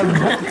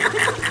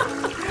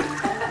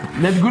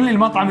 لا تقول لي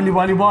المطعم اللي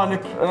بالي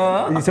بالك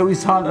يسوي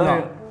اسهال،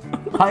 لا.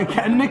 هاي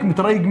كانك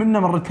متريق منه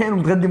مرتين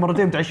ومتغدي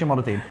مرتين ومتعشى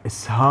مرتين.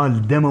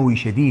 اسهال دموي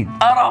شديد،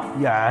 قرف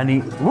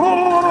يعني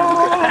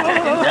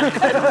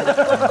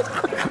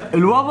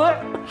الوضع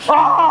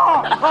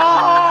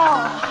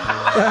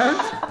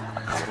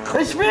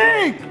ايش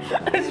فيك؟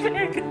 ايش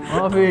فيك؟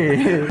 ما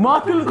في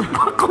ماكل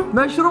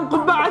مشروم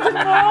قبعة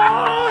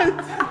الموت.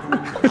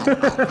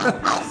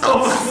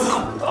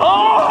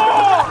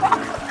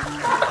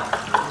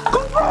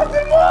 قبعة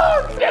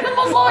الموت يعني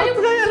المصايب.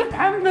 تخيل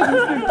محمد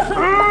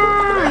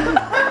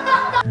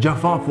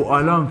جفاف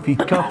وآلام في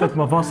كافة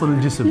مفاصل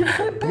الجسم،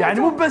 يعني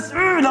مو بس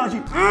لا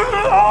شيء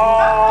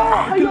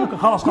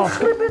خلاص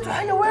بيته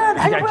حيوان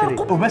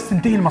وبس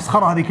تنتهي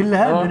المسخرة هذه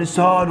كلها من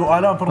اسهال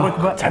وآلام في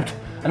الركبة. تعبت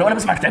انا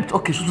بسمعك تعبت.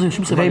 اوكي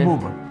شو بصير؟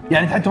 غيبوبة،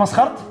 يعني انت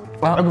مسخرت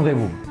عقب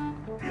غيبوبة،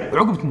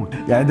 عقب تموت.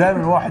 يعني دائما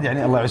الواحد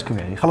يعني الله يعزكم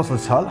يعني خلص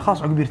الاسهال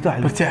خلاص عقب يرتاح.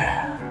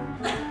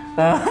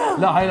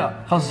 لا هاي لا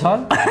خلص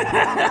اسهال.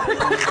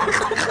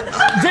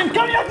 زين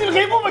كم يأتي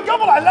الغيبوبة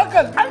قبل على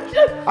الأقل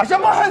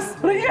عشان ما أحس.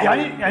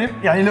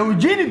 يعني لو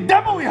يجيني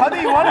الدموي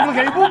هذه وانا في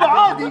الغيبوبة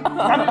عادي.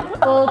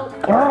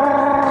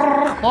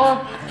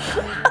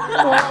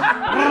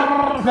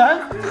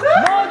 فهمت؟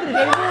 ما ادري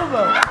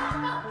غيبوبة،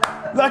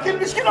 لكن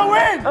المشكلة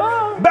وين؟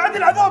 بعد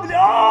العذاب اللي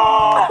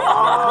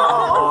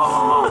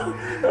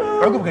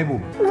عقب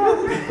غيبوبة،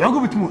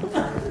 عقب تموت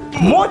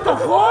موتة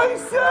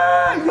خايسة.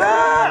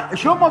 يا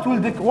شلون مات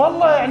ولدك؟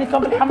 والله يعني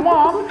كان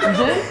بالحمام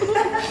زين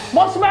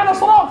ما سمعنا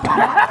صراخ.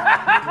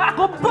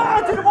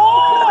 قبعة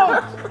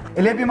الموت.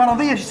 اللي يبي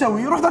مرضية شو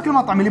يسوي؟ يروح ذاك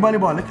المطعم اللي بالي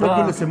بالك، لا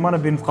تقول اسم ما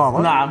نبي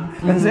نتقاضى. نعم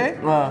زين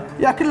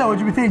ياكل له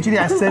وجبتين كذي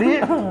على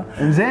السريع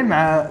زين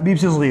مع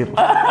بيبسي صغير.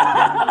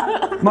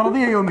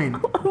 مرضية يومين.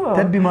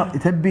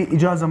 تبي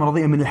إجازة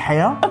مرضية من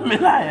الحياة؟ من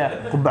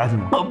الحياة. قبعة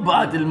الموت.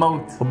 قبعة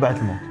الموت. قبعة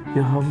الموت.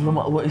 يا الله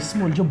ما هو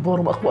اسمه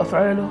الجبار وأقوى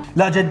أفعاله.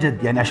 لا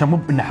جد يعني عشان مو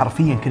إنه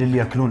حرفيا كل اللي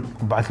ياكلون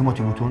قبعة الموت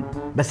يموتون،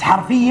 بس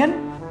حرفيا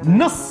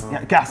نص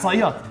يعني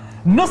كإحصائيات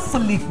نص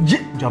اللي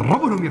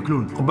جربوا انهم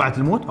ياكلون قبعة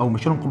الموت او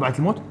مشروم قبعة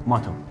الموت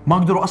ماتوا، ما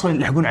قدروا اصلا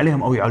يلحقون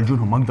عليهم او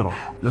يعالجونهم، ما قدروا.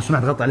 لو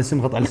سمحت غطى على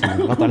الاسم، غطى على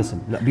الاسم، غطى على الاسم.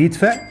 لا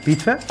بيدفع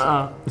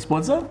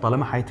سبونسر؟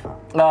 طالما حيدفع.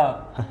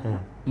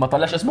 ما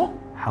طلعش اسمه؟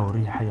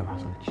 حوريه حاجه ما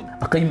حصلتش.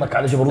 اقيمك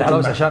على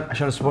جبروت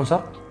عشان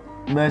السبونسر.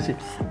 ماشي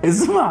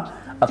اسمع،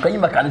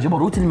 اقيمك على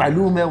جبروت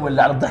المعلومه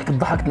ولا على الضحك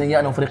ضحكنا اياه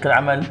انا وفريق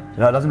العمل؟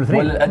 لا لازم الاثنين.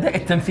 ولا الاداء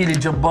التمثيلي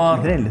الجبار؟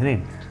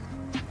 الاثنين.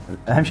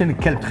 اهم شيء انك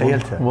كلب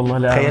تخيلتها. والله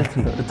لا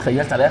تخيلتني.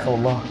 تخيلت على اخي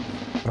والله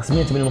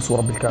رسميا 8.5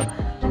 ورب الكعبة.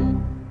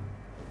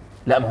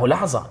 لا ما هو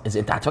لحظة، إذا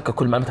أنت حتفكر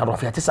كل معلومات هنروح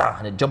فيها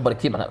 9 هنتجبر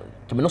كثير. أنا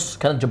 8.5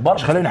 كانت جبارة.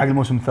 خلينا حق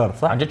الموسم الثالث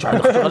صح؟ عن جد شو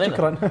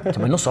شكرا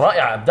 8.5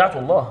 رائعة أبدعت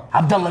والله.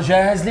 عبدالله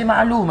جاهز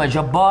لمعلومة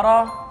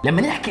جبارة؟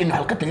 لما نحكي إنه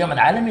حلقتنا اليوم عن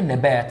عالم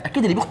النبات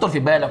أكيد اللي بيخطر في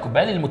بالك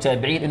وبال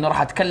المتابعين إنه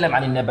راح أتكلم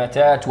عن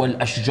النباتات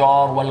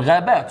والأشجار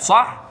والغابات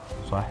صح؟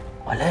 صح.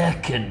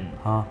 ولكن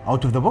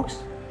أوت أوف ذا بوكس؟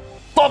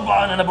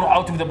 طبعا أنا بروح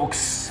أوت أوف ذا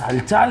بوكس.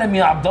 هل تعلم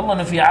يا عبدالله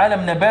إنه في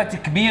عالم نباتي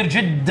كبير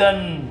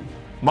جدا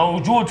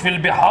موجود في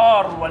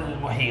البحار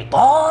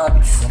والمحيطات؟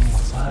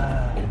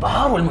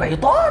 البحار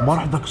والمحيطات؟ ما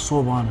راح ذاك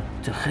الصوب انا.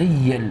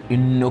 تخيل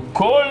انه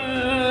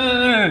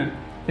كل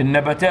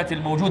النباتات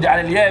الموجودة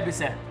على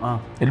اليابسة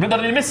اللي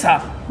بنقدر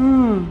نلمسها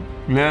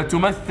لا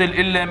تمثل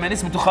الا ما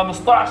نسبته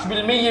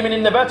 15% من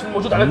النبات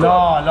الموجود على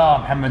الكرة. لا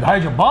محمد هاي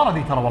جبارة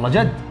دي ترى والله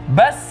جد.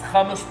 بس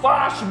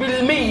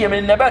 15% من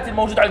النبات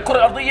الموجود على الكرة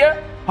الأرضية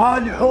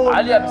هالي حول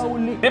على اليابسة.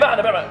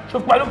 بمعنى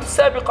شوف معلومتي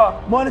السابقة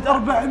مالت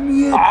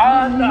 400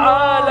 عن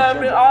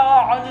عالم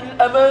عن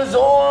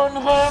الأمازون،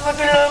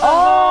 غابة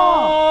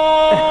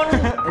الأمازون.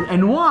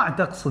 الأنواع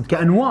تقصد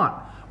كأنواع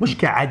مش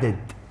كعدد،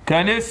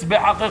 كنسبة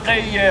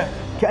حقيقية،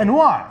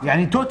 كأنواع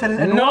يعني توتال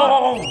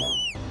الأنواع.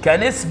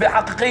 كنسبة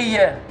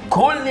حقيقية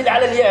كل اللي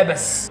على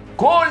اليابس،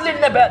 كل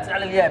النبات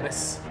على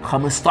اليابس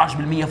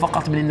 15%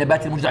 فقط من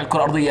النبات الموجود على الكرة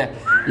الأرضية،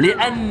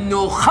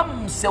 لأنه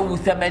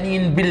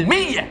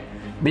 85%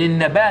 من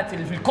النبات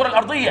اللي في الكرة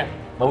الأرضية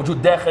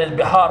موجود داخل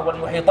البحار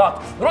والمحيطات.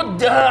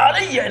 ردها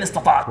علي إن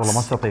استطعت. والله ما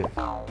استطيع.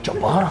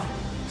 جبارة.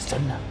 استنى،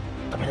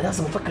 طب احنا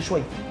لازم نفكر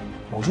شوي.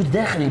 موجود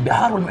داخل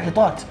البحار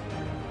والمحيطات،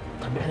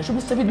 طب احنا شو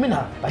بنستفيد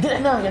منها؟ بعدين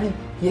احنا يعني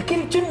هي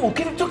كيف تنمو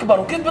وكيف بتكبر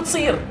وكيف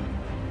بتصير؟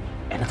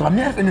 احنا طبعا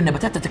بنعرف انه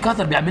النباتات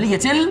تتكاثر بعملية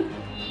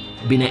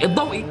البناء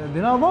الضوئي.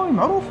 بناء ضوئي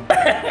معروف.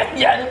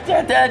 يعني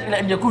بتحتاج الى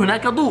ان يكون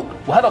هناك ضوء،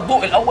 وهذا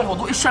الضوء الاول هو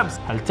ضوء الشمس.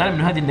 هل تعلم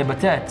انه هذه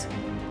النباتات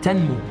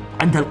تنمو،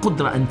 عندها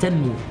القدرة ان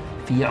تنمو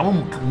في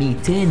عمق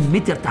 200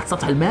 متر تحت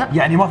سطح الماء؟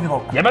 يعني ما في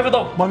ضوء. يعني ما في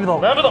ضوء. ما في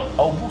ضوء. ما في ضوء،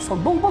 او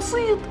بوصل ضوء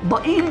بسيط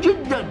ضئيل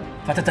جدا،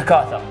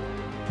 فتتكاثر.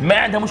 ما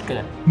عندها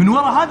مشكلة من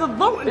وراء هذا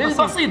الضوء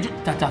البسيط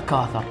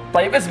تتكاثر.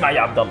 طيب اسمع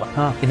يا عبد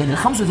الله، إذا ال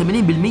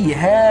 85%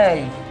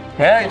 هاي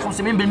ال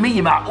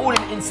 85% معقول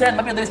الإنسان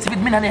ما بيقدر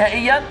يستفيد منها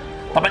نهائياً؟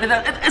 طبعاً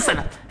إذا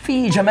اسأل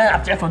في جماعة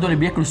بتعرفوا هدول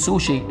بياكلوا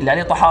السوشي اللي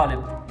عليه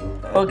طحالب.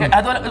 اوكي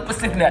هذول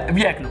استثناء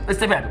بياكلوا،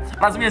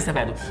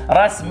 استفادوا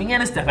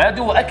رسمياً،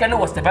 استفادوا واكلوا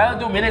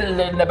واستفادوا من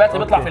النبات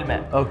اللي بيطلع في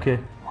الماء. اوكي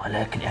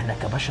ولكن احنا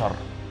كبشر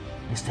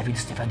نستفيد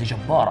استفاده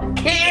جباره.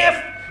 كيف؟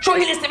 شو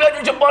هي الاستفاده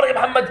الجباره يا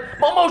محمد؟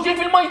 ما هم موجودين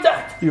في المي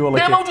تحت،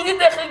 موجودين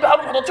داخل البحر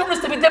والمحيطات، شو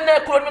بنستفيد؟ بدنا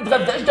ناكل ولا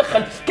نتغذى؟ ايش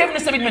دخل؟ كيف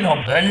نستفيد منهم؟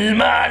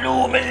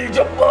 المعلومه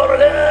الجباره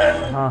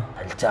الان،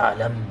 هل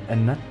تعلم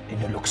ان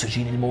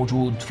الاكسجين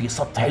الموجود في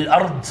سطح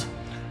الارض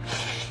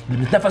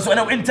اللي بنتنفسه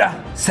انا وانت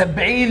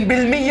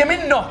 70%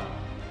 منه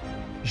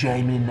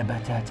جاي من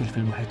النباتات اللي في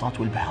المحيطات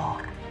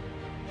والبحار؟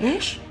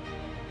 ايش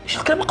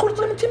الكلام القولي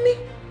طلع من تمي؟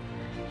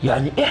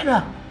 يعني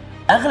احنا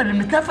اغلب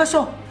اللي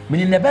بنتنفسه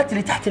من النبات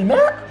اللي تحت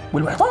الماء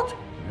والمحيطات؟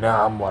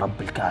 نعم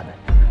ورب الكعبة.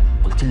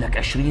 قلت لك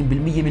 20%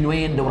 من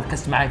وين لو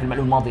ركزت معي في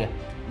المعلومة الماضية؟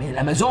 من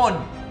الأمازون،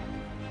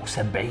 و70%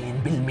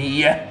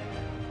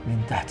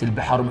 من تحت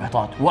البحر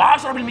والمحيطات،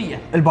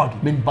 و10% الباقي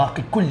من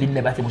باقي كل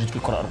النبات الموجود في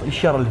الكرة الأرضية.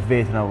 الشر اللي في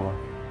بيتنا والله.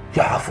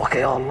 يا عفوك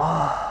يا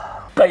الله.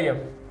 قيم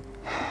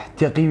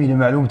تقييمي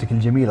لمعلومتك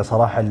الجميلة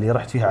صراحة اللي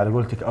رحت فيها على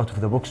قولتك اوت اوف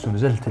ذا بوكس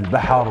ونزلت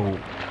البحر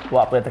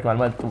واعطيتك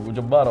معلومات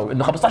جبارة،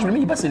 وانه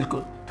 15% بس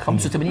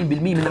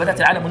 85% من نباتات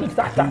العالم موجودة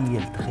تحت.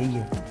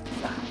 تخيل.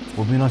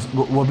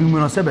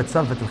 وبمناسبة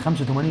سالفة ال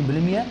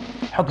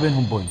 85% حط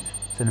بينهم بوينت،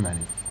 سلم علي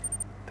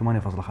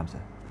 8.5.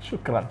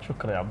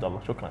 شكرا يا عبدالله،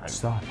 شكرا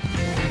حبيبي.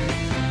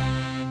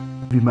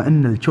 بما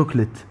ان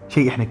الشوكليت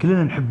شيء احنا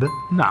كلنا نحبه،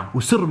 نعم،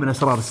 وسر من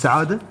اسرار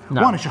السعاده،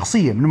 نعم. وانا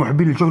شخصيا من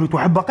محبين الشوكليت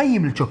واحب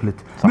اقيم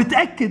الشوكليت،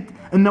 متاكد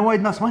ان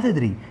وايد ناس ما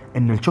تدري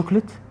ان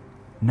الشوكليت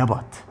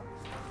نبات.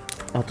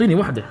 اعطيني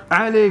واحده.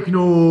 عليك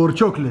نور.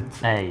 شوكليت،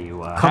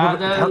 ايوه.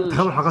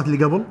 تخيل الحلقات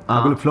اللي قبل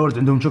اقول لك فلاورز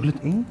عندهم شوكليت.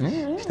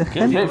 ايش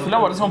دخل؟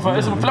 فلاور اسمه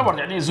فلاور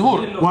يعني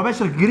زهور.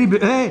 وابشرك قريب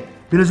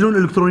بينزلون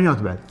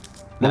الالكترونيات بعد.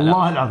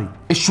 والله العظيم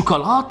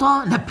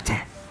الشوكولاته نبته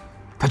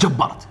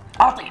تجبرت.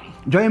 اعطيني.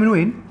 جايه من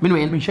وين؟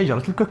 من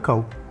شجره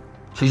الكاكاو.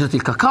 شجره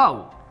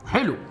الكاكاو.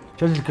 حلو.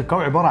 شجره الكاكاو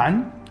عباره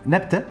عن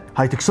نبته،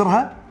 هاي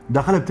تكسرها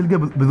داخلها بتلقى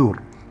بذور.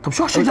 طب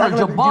شو هالشجره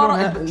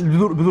الجباره؟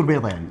 بذور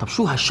بيضة يعني. طب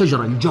شو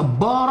هالشجره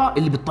الجباره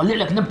اللي بتطلع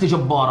لك نبته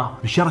جباره؟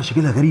 بالشارع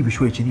شكلها غريب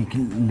شوي كذي.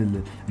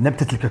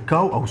 نبته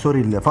الكاكاو او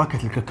سوري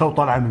فاكهه الكاكاو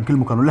طالعه من كل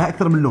مكان ولها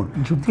اكثر من لون.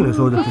 شفت كذا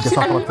سوداء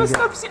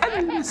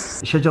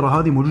نفسي. الشجره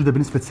هذه موجوده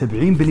بنسبه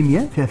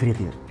 70% في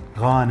افريقيا،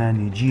 غانا،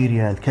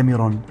 نيجيريا،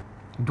 الكاميرون.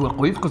 دول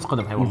قوية في كرة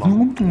القدم هاي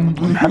والله.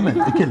 محمد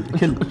اكل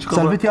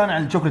سالفتي انا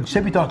عن الشوكليت، ايش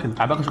تبي تاكل؟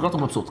 عباك شوكولاته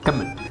ومبسوط.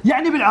 كمل.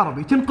 يعني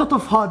بالعربي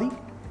تنقطف هذه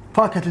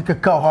فاكهه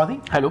الكاكاو هذه،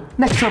 حلو،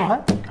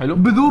 نكسرها، حلو،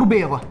 بذور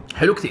بيضة،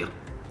 حلو كثير،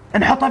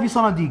 نحطها في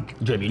صناديق،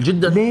 جميل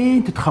جدا،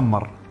 لين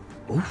تتخمر.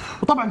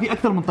 وطبعا في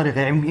اكثر من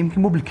طريقه، يعني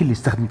يمكن مو بالكل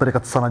يستخدم طريقه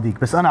الصناديق،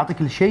 بس انا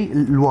اعطيك الشيء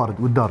الوارد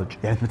والدارج.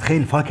 يعني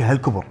متخيل الفاكهه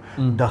هالكبر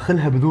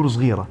داخلها بذور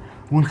صغيره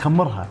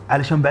ونخمرها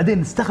علشان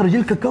بعدين نستخرج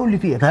الكاكاو اللي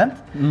فيها، فهمت؟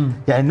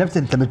 يعني النبته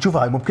انت لما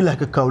تشوفها مو كلها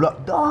كاكاو، لا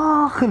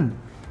داخل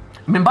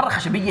من برا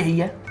خشبيه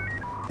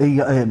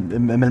هي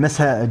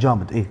ملمسها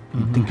جامد.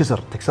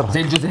 تكسرها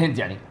زي الجوز الهند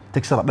يعني.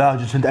 تكسرها، لا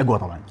جوز الهند اقوى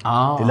طبعا.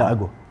 لا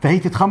اقوى. فهي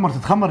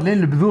تتخمر لين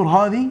البذور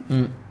هذه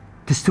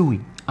تستوي.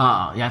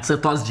 يعني تصير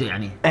طازجه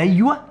يعني.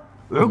 ايوه.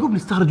 وعقب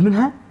نستخرج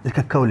منها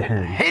الكاكاو اللي احنا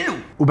نريده. حلو.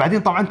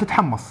 وبعدين طبعا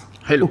تتحمص.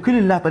 حلو.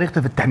 وكل لها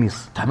طريقته في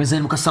التحميص. تحميص زي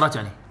المكسرات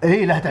يعني.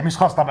 اي لها تحميص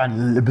خاص طبعا.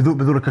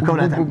 بذور الكاكاو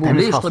لها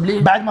تحميص خاص. طيب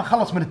ليه؟ بعد ما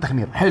خلص من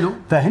التخمير. حلو.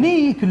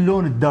 فهنيك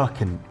اللون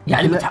الداكن.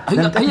 يعني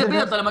هي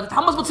بيضة لما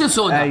تتحمص بتصير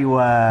سوداء.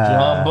 ايوه.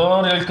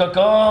 جبار يا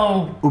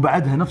الكاكاو.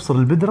 وبعدها نفصل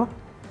البذرة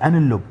عن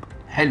اللب.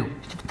 حلو.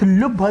 شفت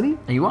اللب هذه؟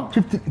 ايوه.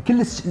 شفت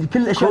كل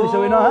الاشياء اللي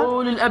سويناها؟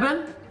 كل الابل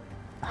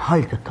هاي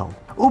الكاكاو.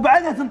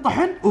 وبعدها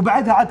تنطحن،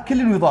 وبعدها عاد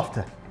كل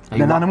واضافته.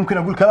 أيوة. لان انا ممكن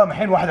اقول كلام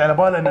الحين واحد على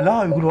باله انه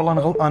لا، يقول والله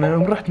انا غلط، انا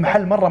يوم رحت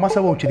محل مره ما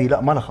سووا كذي،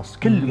 لا ما له خص،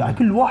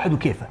 كل واحد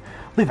وكيفه.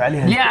 ضيف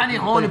عليها يعني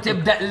هون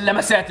بتبدا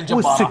اللمسات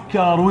الجباره،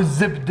 والسكر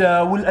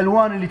والزبده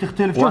والالوان اللي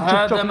تختلف.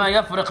 وهذا ما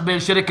يفرق بين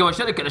شركه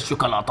وشركه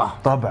للشوكولاته.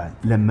 طبعا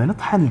لما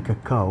نطحن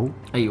الكاكاو،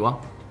 ايوه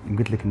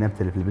قلت لك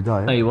النبته اللي في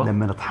البدايه، أيوة.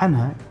 لما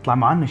نطحنها يطلع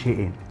معنا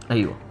شيئين.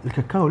 ايوه.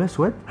 الكاكاو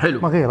الاسود،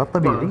 حلو، ما غيره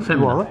الطبيعي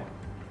الواضح،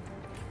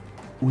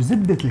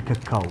 وزبده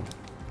الكاكاو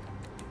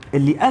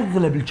اللي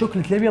اغلب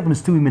الشوكليت الابيض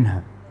مستوي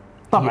منها،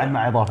 طبعا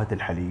مع اضافه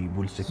الحليب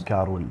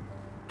والسكر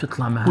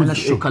تطلع معنا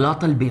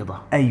الشوكولاته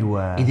البيضاء.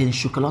 ايوه. اذا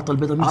الشوكولاته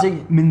البيضاء مش زي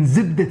من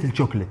زبده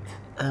الشوكليت.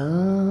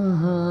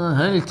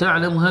 هل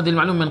تعلم هذه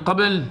المعلومه من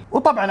قبل؟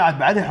 وطبعا عاد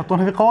بعدها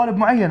يحطونها في قوالب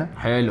معينه.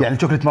 حلو. يعني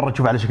الشوكليت مره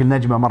تشوف على شكل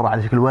نجمه، مره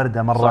على شكل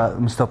ورده، مره صح.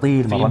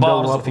 مستطيل، مره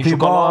مدور، في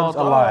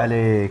شوكولاته. الله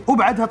عليك.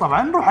 وبعدها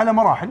طبعا نروح على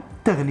مراحل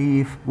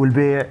تغليف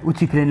والبيع،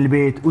 وتجيك لين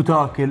البيت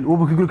وتاكل،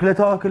 وابوك يقول لك لا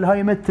تاكل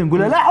هاي متن، نقول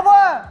له لحظه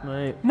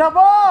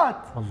نبات،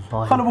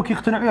 والله خل ابوك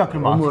يقتنع وياكل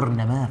معك.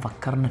 عمرنا ما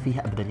فكرنا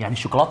فيها ابدا. يعني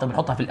الشوكولاته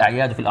بنحطها في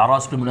الاعياد وفي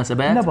الاعراس وفي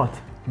المناسبات.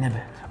 نبات.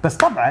 بس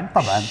طبعا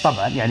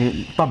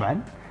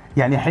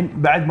يعني الحين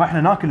بعد ما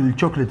احنا ناكل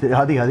الشوكليت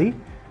هذه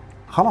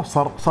خلاص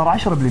صار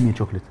 10%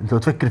 شوكليت. انت لو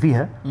تفكر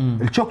فيها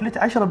الشوكليت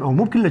 10، هو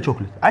مو كله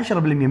شوكليت،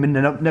 10% منه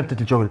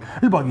نبته الشوكليت،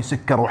 الباقي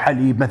سكر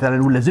وحليب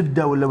مثلا، ولا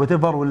زبده، ولا وات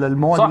ايفر، ولا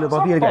المواد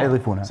الاضافيه اللي قاعد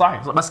يضيفونها.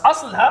 صحيح. بس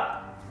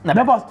اصلها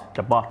نبات.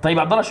 جبار. طيب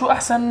عبد الله، شو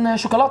احسن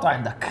شوكولاته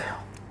عندك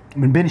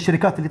من بين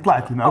الشركات اللي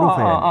طلعت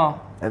المعروفه؟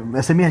 يعني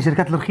اسميها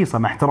الشركات الرخيصه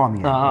مع احترامي،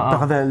 يعني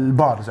تاخذ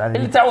البارز على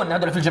اللي تعاوننا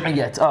هذول في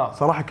الجمعيات.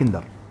 صراحه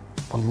كندر.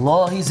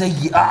 والله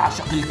زي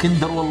اعشق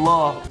الكندر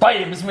والله.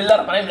 طيب بسم الله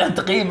الرحمن الرحيم،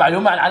 تقييم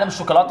معلومه عن عالم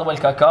الشوكولاته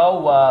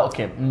والكاكاو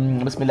اوكي.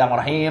 بسم الله الرحمن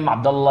الرحيم.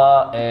 عبد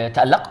الله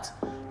تألقت،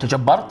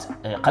 تجبرت،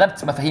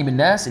 قلبت مفاهيم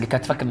الناس اللي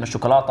كانت تفكر ان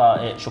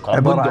الشوكولاته شوكولاته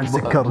عباره عن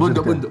سكر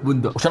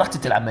بندق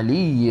وشرحت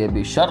العمليه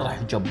بشرح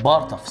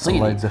جبار تفصيلي.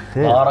 الله يجزاك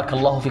خير. بارك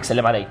الله فيك،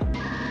 سلم علي.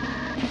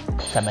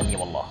 8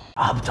 والله.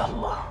 عبد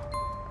الله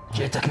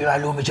جئتك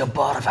بمعلومة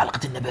جبارة في حلقة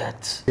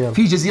النبات.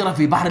 في جزيرة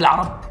في بحر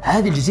العرب،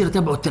 هذه الجزيرة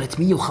تبعد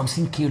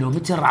 350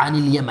 كيلومتر عن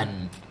اليمن.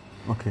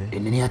 اوكي.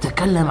 انني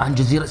اتكلم عن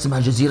جزيرة اسمها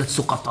جزيرة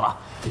سقطرى،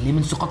 اللي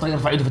من سقطرى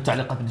يرفع يده في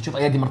التعليقات، بدي اشوف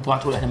ايادي مرفوعة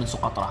تقول احنا من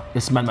سقطرى.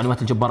 اسمع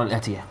المعلومات الجبارة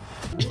الآتية.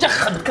 ايش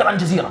دخل بتكلم عن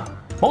جزيرة؟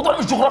 موضوع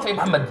مش جغرافي يا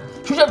محمد،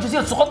 شو جاب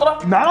جزيرة سقطرى؟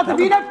 معناته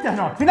في نبتة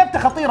هناك، في نبتة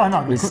خطيرة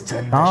هناك.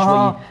 استنى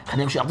شوي،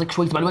 خليني امشي اعطيك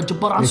شوية معلومات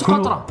جبارة عن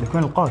سقطرى.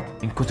 يكون القات.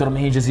 من كثر ما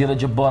هي جزيرة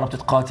جبارة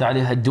بتتقاطع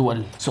عليها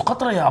الدول.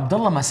 سقطرى يا عبد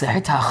الله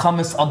مساحتها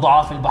 5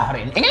 أضعاف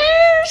البحرين.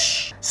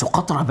 ايش؟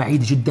 سقطرى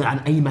بعيدة جدا عن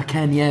أي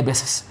مكان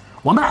يابس،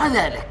 ومع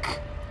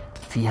ذلك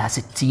فيها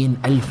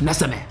 60,000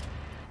 نسمة.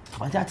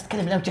 طبعا انت قاعد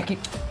تتكلم الان بتحكي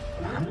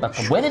محمد،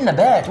 طب وين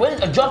النبات؟ وين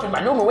الاشجار في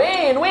المعلومه؟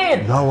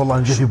 وين؟ لا والله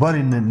انا جاي في بالي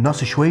ان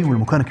الناس شوي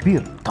والمكان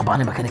كبير.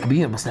 طبعا المكان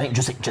كبير بس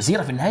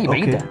جزيره في النهايه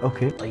بعيده.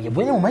 اوكي. طيب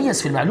وين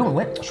المميز في المعلومه؟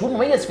 وين شو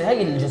المميز في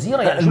هاي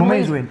الجزيره؟ يعني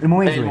المميز وين؟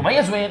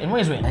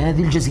 المميز وين؟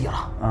 هذه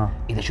الجزيره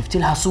اذا شفت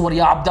لها صور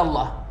يا عبد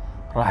الله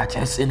راح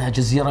تحس انها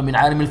جزيره من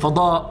عالم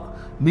الفضاء،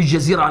 مش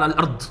جزيره على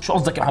الارض. شو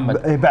قصدك يا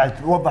محمد؟ بعد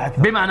وضح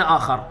اكثر. بمعنى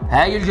اخر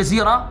هاي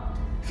الجزيره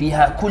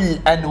فيها كل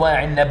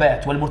انواع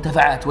النبات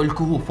والمرتفعات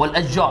والكهوف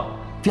والاشجار،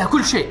 فيها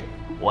كل شيء،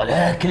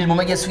 ولكن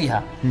المميز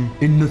فيها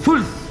انه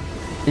ثلث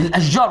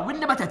الاشجار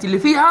والنباتات اللي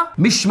فيها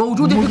مش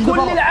موجوده في كل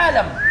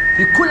العالم،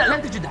 في كل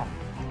لن تجدها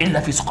الا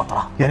في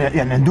سقطرى.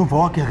 يعني عندهم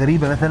فواكه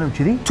غريبه مثلا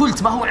وكذي؟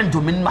 ثلث ما هو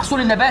عندهم من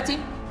المحصول النباتي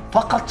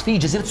فقط في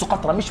جزيره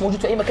سقطرى، مش موجود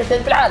في اي مكان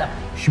ثاني في العالم.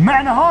 ايش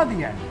معنى هذه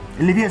يعني؟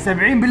 اللي فيها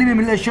 70% من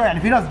الاشياء، يعني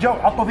في ناس جو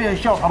حطوا فيها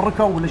اشياء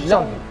وحركوا ولا ايش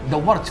سووا؟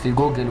 دورت في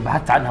جوجل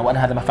وبحثت عنها،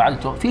 وانا هذا ما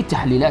فعلته. في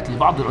تحليلات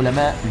لبعض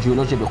العلماء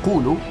الجيولوجيا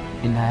بيقولوا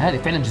انها هذه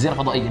فعلا جزيره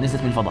فضائيه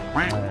نزلت من الفضاء.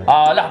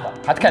 لحظه،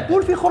 حتكذب.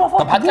 قول في خرافات.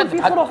 طب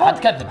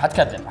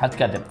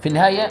حتكذب. في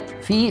النهايه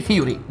في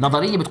ثيوري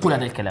نظريه بتقول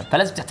هذا الكلام،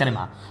 فلازم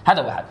تحترمها.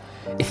 هذا واحد.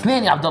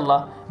 2 يا عبد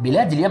الله،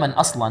 بلاد اليمن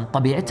اصلا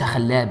طبيعتها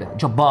خلابه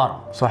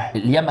جباره. صح.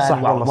 اليمن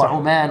صح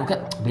وعمان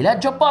بلاد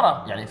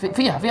جباره، يعني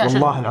فيها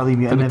والله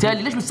العظيم.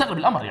 فبالتالي ليش مستغرب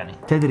الامر يعني؟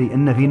 تدري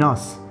ان في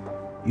ناس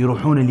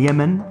يروحون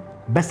اليمن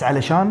بس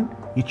علشان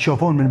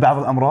يتشافون من بعض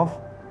الامراض،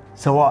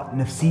 سواء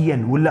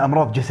نفسيا ولا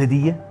امراض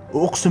جسديه،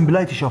 واقسم بالله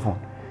يتشافون.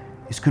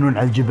 يسكنون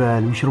على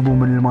الجبل ويشربون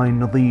من الماء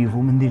النظيف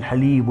ومن ذي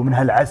الحليب ومن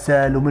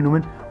هالعسل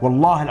ومن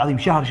والله العظيم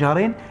شهر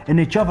شهرين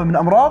انه يتشافى من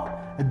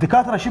امراض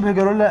الدكاتره شبه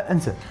قالوا له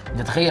انسى.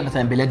 تتخيل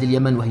مثلا بلاد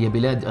اليمن، وهي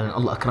بلاد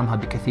الله اكرمها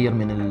بكثير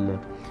من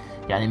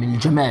يعني من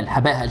الجمال،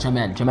 حباها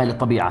جمال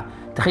الطبيعه.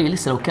 تخيل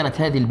لسه لو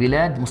كانت هذه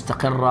البلاد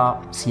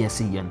مستقره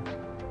سياسيا،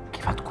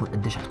 كيف حتكون؟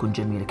 قديش حتكون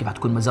جميله، كيف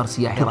حتكون مزار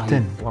سياحي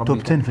رهيب.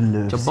 توب 10 في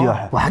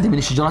السياحه. واحده من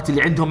الشجرات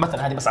اللي عندهم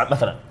مثلا، هذه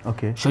مثلا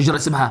اوكي، شجره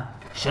اسمها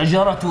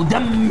شجره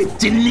دم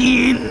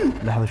التنين.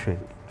 لحظه شوي،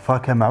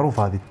 فاكهه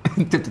معروفه هذه.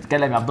 انت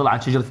بتتكلم يا عبد الله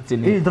عن شجره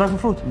التنين. اي دراجون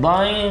فروت.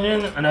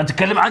 انا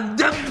اتكلم عن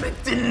دم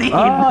التنين. دم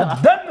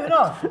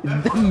هناك.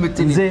 دم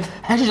التنين. زين.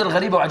 هاي شجره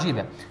غريبه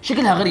وعجيبه،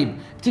 شكلها غريب،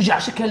 بتيجي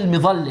على شكل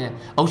مظله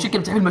او شكل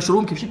بتعمل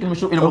مشروم، كيف شكل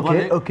المشروم الى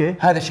مظله. اوكي.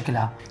 هذا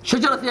شكلها.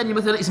 شجره ثانيه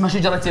مثلا اسمها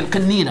شجره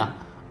القنينه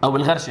او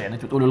الغرشه، يعني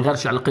انتم بتقولوا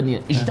الغرشه على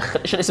القنينه، ايش دخل؟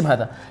 ايش الاسم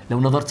هذا؟ لو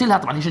نظرت لها،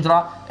 طبعا هي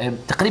شجره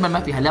تقريبا ما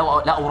فيها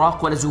لا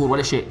اوراق ولا زهور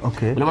ولا شيء.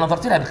 اوكي. ولو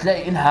نظرت لها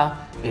بتلاقي انها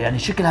يعني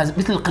شكلها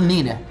مثل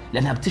القنينه،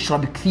 لانها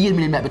بتشرب كثير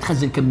من الماء،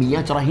 بتخزن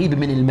كميات رهيبه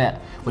من الماء،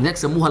 ولذلك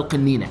سموها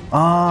القنينه.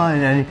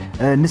 يعني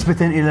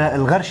نسبه الى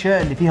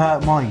الغرشه اللي فيها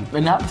ماء،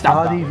 انها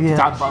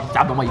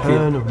بتتعبى ماء كثير.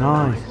 حلو،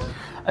 نايس.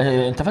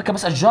 انت فكر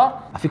بس اشجار،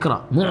 على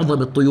فكره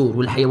معظم الطيور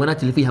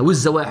والحيوانات اللي فيها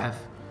والزواحف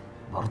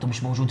برضه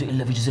مش موجوده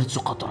الا في جزيره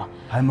سقطرى.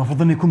 هاي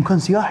المفروض انه يكون مكان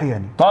سياحي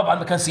يعني. طبعا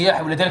مكان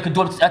سياحي، ولذلك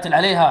الدول بتتقاتل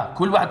عليها،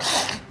 كل واحد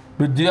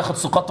بده ياخذ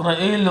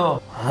سقطرى له.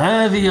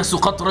 هذه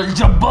سقطرى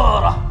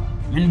الجباره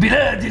من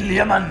بلاد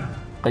اليمن.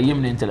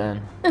 قيمني انت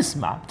الان،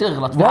 اسمع،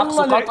 بتغلط في حق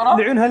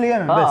سقطرى لعيونها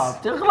اليمن بس.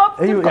 بتغلط.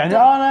 ايوه يعني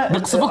انا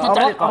بقصفوك في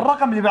التعليقات.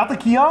 الرقم اللي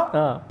بعطيك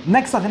اياه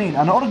نقصه 2،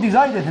 انا اوريدي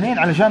زايده 2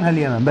 علشان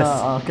هاليمن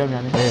بس. كم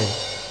يعني؟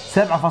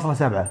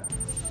 7.7.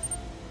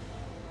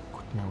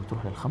 كنت ناوي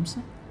تروح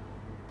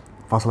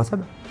لل5.7.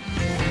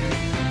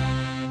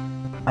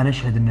 أنا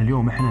أشهد أن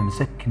اليوم إحنا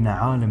مسكنا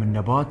عالم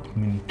النبات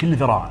من كل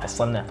ذراع.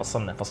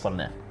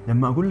 فصلنا.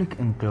 لما أقول لك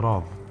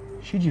انقراض،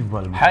 شو يجي في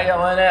بالك؟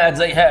 حيوانات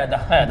زي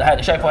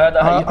هذا شايفه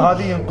هذا؟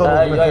 هذه ينقرض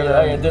مثلا.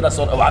 هاي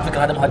ديناصور، او على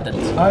فكره هذا مهدد.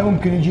 هاي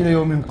ممكن يجي له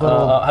يوم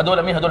ينقرض.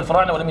 هذول مين؟ هذول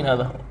الفراعنه ولا مين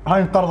هذا؟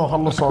 هاي انقرضوا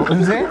وخلصوا.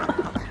 انزين.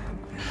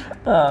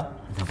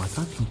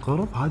 نباتات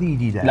تنقرض، هذه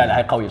جديدة. لا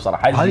هاي قوية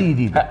بصراحة. هاي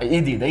جديدة.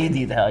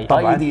 جديدة.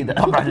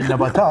 طبعا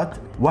النباتات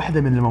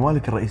واحدة من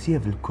الممالك الرئيسية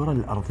في الكرة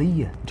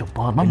الأرضية.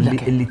 جبار،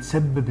 مملكة اللي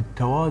تسبب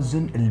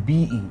التوازن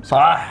البيئي.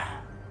 صح.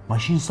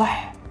 ماشيين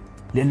صح،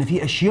 لأن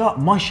في أشياء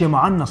ماشية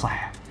معنا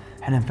صح.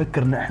 احنا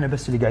نفكر ان احنا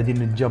بس اللي قاعدين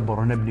نتجبر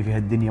ونبني في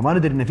هالدنيا، ما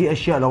ندري ان في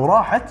اشياء لو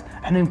راحت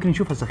احنا يمكن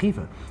نشوفها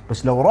سخيفه،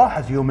 بس لو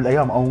راحت في يوم من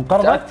الايام او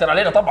انقرضت تاثر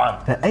علينا طبعا.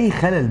 فاي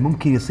خلل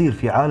ممكن يصير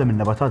في عالم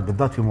النباتات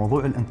بالذات في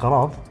موضوع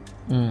الانقراض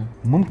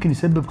ممكن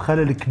يسبب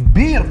خلل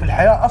كبير في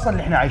الحياه اصلا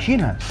اللي احنا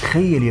عايشينها.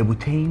 تخيل يا ابو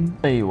تيم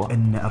ايوه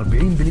ان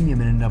 40%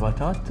 من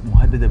النباتات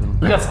مهدده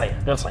بالانقراض. غير صحيح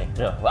غير صحيح.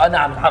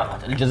 نعم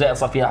انحرقت الجزائر،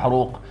 صار فيها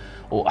حروق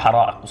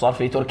وحرائق، وصار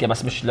في تركيا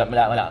بس مش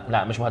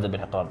لا مش مهدد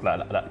بالانقراض.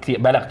 لا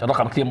كثير بلغت،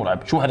 الرقم كثير مرعب.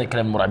 شو هذا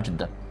الكلام المرعب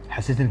جدا؟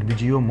 حسيت انك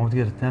بيجي يوم ما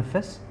بتقدر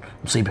تتنفس؟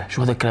 مصيبه.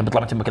 شو هذا الكلام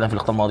بيطلع من كلام في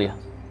اللقطه الماضيه؟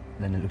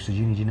 لان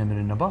الاكسجين يجينا من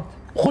النبات.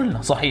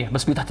 قلنا صحيح،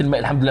 بس تحت الماء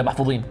الحمد لله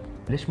محفوظين.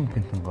 ليش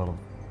ممكن تنقرض؟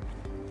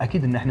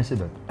 اكيد ان احنا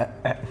سبب.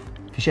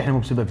 في شيء احنا مو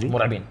بسبب فيه؟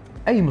 مرعبين.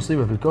 اي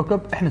مصيبه في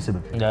الكوكب احنا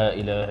سبب. لا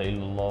اله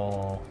الا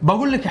الله.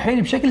 بقول لك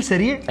الحين بشكل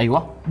سريع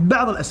ايوه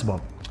بعض الاسباب.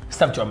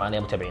 استمتعوا معنا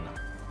يا متابعينا.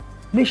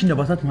 ليش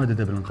النباتات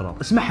مهدده بالانقراض؟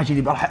 اسمعها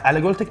كذي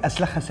على قولتك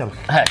اسلخها سلخ.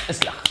 هات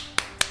اسلخ.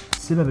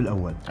 السبب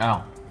الاول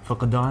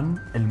فقدان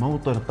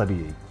الموطن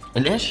الطبيعي.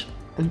 الايش؟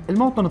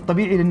 الموطن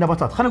الطبيعي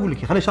للنباتات. خليني اقول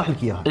لك، خليني اشرح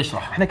لك اياها.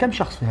 اشرح. احنا كم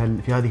شخص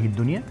في هذه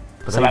الدنيا؟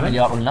 7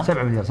 مليار قلنا.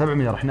 7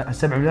 مليار. احنا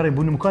 7 مليار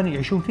يبون مكان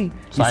يعيشون فيه،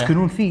 صحيح.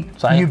 يسكنون فيه،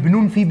 صحيح.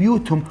 يبنون فيه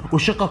بيوتهم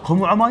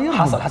وشققهم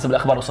وعمايرهم. حصل حسب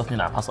الاخبار وصلتني.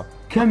 نعم حصل.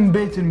 كم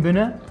بيت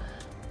انبنى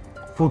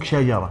فوق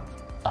شجره؟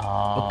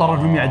 اضطروا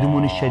انهم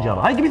يعدمون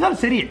الشجره. هاي مثال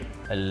سريع.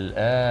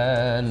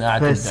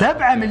 الان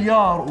ف7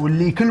 مليار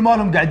واللي كل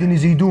مالهم قاعدين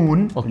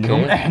يزيدون اللي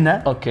هم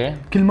احنا. اوكي.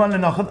 كل مالنا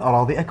ناخذ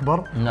اراضي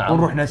اكبر. نعم.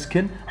 ونروح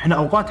نسكن. احنا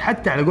اوقات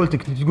حتى على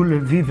قولتك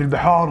تقول في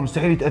البحار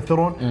مستحيل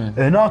يتاثرون.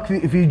 هناك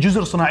في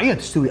جزر صناعيه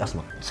تستوي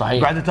اصلا.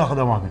 صحيح. قاعده تاخذ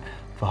اماكن.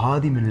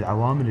 فهذه من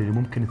العوامل اللي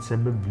ممكن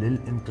تسبب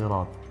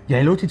للانقراض.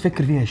 يعني لو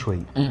تفكر فيها شوي،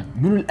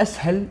 منو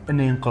الاسهل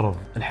انه ينقرض؟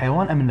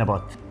 الحيوان ام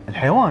النبات؟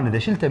 الحيوان اذا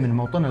شلته من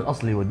موطنه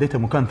الاصلي وديته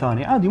مكان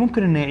ثاني عادي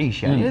ممكن انه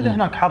يعيش، يعني اذا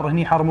هناك حر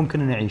هني حر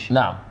ممكن انه يعيش.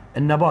 نعم.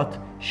 النبات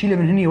شيله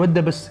من هني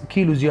وده بس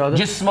كيلو زياده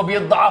جسمه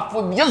بيضعف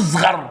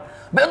وبيصغر،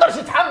 بيقدرش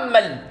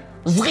يتحمل،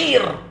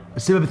 صغير.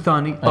 السبب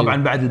الثاني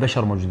طبعا بعد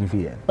البشر موجودين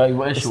فيه يعني.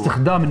 ايوه ايش هو؟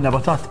 استخدام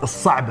النباتات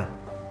الصعبه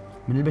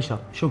من البشر.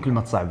 شو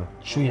كلمه صعبه؟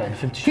 شو يعني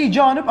فهمت؟ في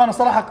جانب انا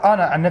صراحه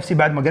انا عن نفسي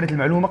بعد ما قريت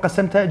المعلومه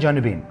قسمتها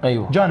جانبين.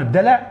 ايوه. جانب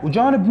دلع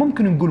وجانب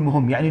ممكن نقول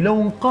مهم، يعني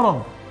لو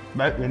انقرض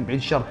يعني بعيد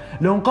الشر،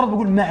 لو انقرض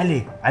بقول ما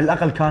عليه، على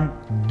الاقل كان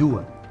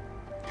دواء.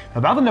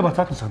 فبعض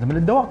النباتات نستخدمها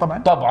للدواء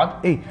طبعا.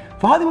 اي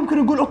فهذه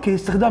ممكن نقول اوكي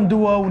استخدام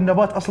دواء،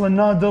 والنبات اصلا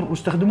نادر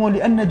واستخدموه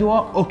لانه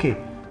دواء، اوكي.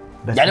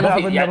 بس يعني بعض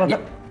مفيد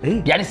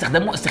يعني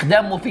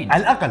استخدام مفيد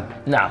على الاقل.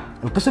 نعم.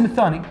 القسم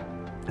الثاني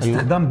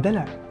استخدام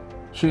الدلع.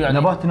 شو يعني؟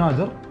 نبات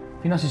نادر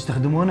في ناس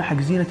يستخدمونه حق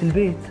زينة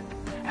البيت،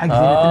 حق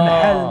زينة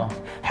المحل،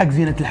 حق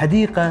زينة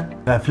الحديقة.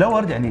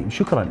 فلورد يعني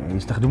شكرا، يعني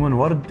يستخدمون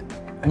ورد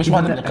مش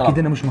مهدد بالانقراض. اكيد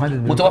انه مش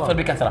مهدد بالانقراض، متوفر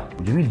بكثرة.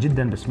 جميل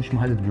جدا بس مش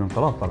مهدد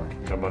بالانقراض طبعا.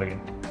 جبارين.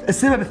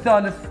 السبب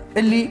الثالث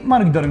اللي ما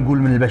نقدر نقول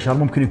من البشر،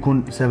 ممكن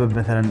يكون سبب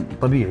مثلا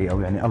طبيعي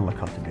او يعني الله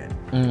كاتب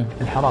يعني.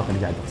 الحرائق اللي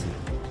قاعده تصير.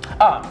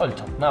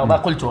 قلته ما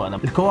قلته انا.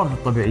 الكوارث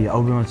الطبيعيه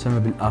او بما تسمى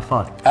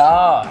بالافات.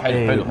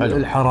 حلو.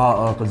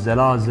 الحرائق،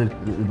 الزلازل،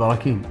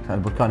 البراكين.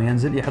 البركان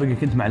ينزل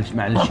يحرقك انت مع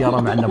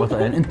الشياره مع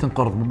النباتات، يعني انت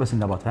تنقرض مو بس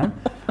النبات.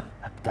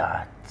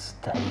 ابدعت،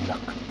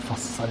 تألقت،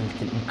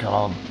 فصلت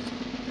الانقراض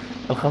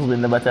الخاص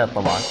بالنباتات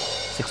طبعا.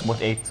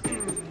 6.8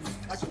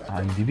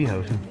 ام دي بي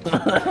هذا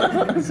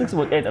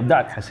 6.8.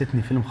 ابدعت.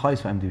 حسيتني فيلم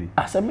خايس في ام دي بي.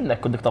 احسن منك،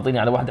 كنت تعطيني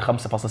على واحده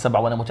 5.7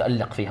 وانا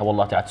متألق فيها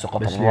والله. تعبت ثقة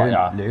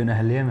رائعة. لعيون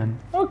اهل اليمن.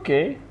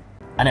 اوكي.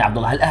 انا يا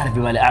عبدالله هل اعرف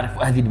بما لا اعرف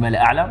واهدي بما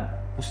لا اعلم؟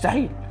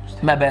 مستحيل.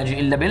 ما باجي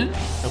الا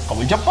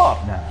بالقوي الجبار.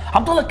 نعم.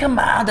 عبدالله كم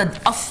عدد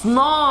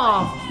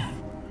اصناف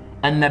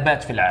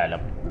النبات في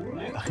العالم؟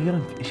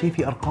 اخيرا شيء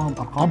في ارقام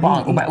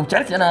طبعا.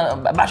 وتعرف انا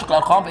بعشق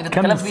الارقام، فاذا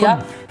تكلمت فيها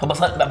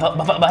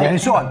يعني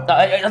سؤال.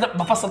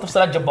 بفصل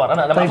تفصيلات جباره.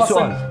 انا لما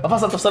طيب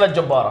بفصل تفصيلات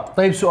جباره.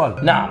 طيب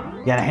سؤال. نعم.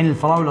 يعني الحين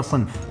الفراوله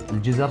صنف،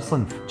 الجزر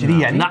صنف كذي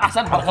يعني. نعم.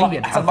 احسنت بارك الله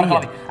فيك. احسنت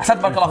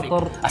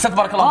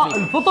بارك الله فيك.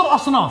 الفطر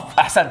اصناف.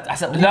 احسنت.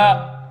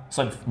 لا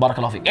صنف. بارك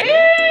الله فيك.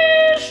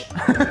 ايش؟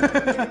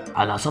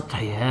 على سطح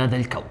هذا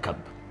الكوكب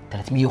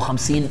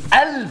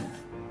 350,000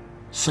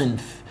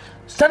 صنف.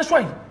 استنى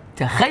شوي.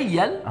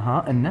 تخيل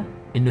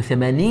انه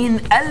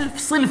 80,000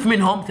 صنف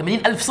منهم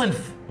 80,000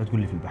 صنف. لا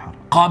تقول لي في البحر.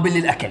 قابل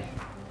للاكل.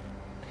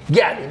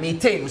 يعني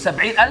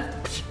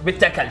 270,000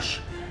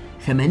 بيتاكلش،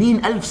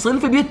 80,000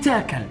 صنف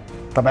بيتاكل.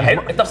 طبعا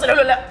حلو. التفصيل حلو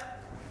ولا لا؟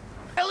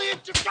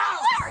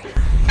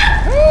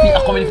 في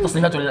اقوى مني في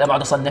التصنيفات ولا لا؟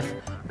 بقعد اصنف.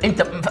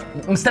 انت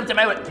مستمتع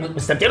معي؟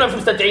 مستمتعين ولا مش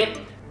مستمتعين؟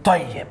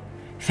 طيب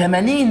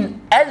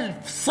 80,000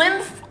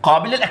 صنف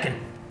قابل للاكل،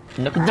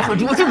 انك تدخل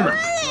جوا تمك.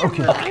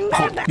 اوكي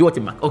جوا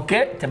تمك.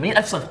 اوكي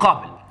 80,000 صنف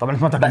قابل. طبعا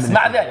انت ما تاكل، بس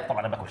مع ذلك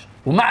طبعا ما باكلش.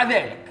 ومع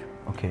ذلك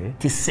اوكي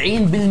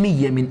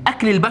 90% من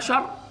اكل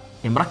البشر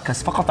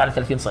مركز فقط على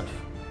 30 صنف.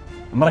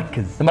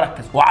 مركز.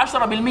 و10%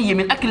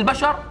 من اكل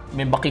البشر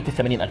من بقيه ال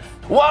 80,000.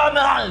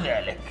 ومع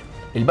ذلك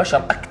البشر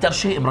اكثر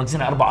شيء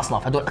مركزين على 4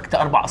 اصناف. هذول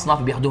اكثر 4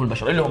 اصناف بياخذوهم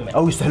البشر اللي هم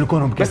او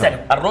يستهلكونهم بكثره.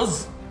 مثلا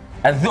الرز،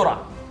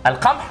 الذره،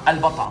 القمح،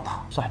 البطاطا.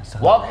 صح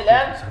واضح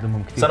الان؟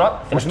 استخدمهم كثير صارت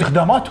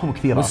واستخداماتهم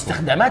كثيره.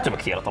 واستخداماتهم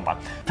كثيره طبعا.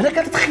 فلك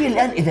تتخيل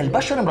الان اذا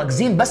البشر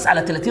مركزين بس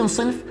على 30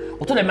 صنف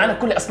وطلع معنا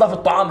كل اصناف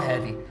الطعام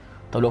هذه.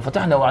 طيب لو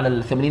فتحنا على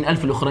ال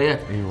 80,000 الاخريات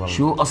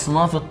شو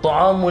اصناف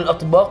الطعام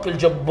والاطباق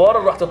الجباره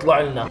اللي راح تطلع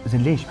لنا.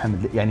 زين ليش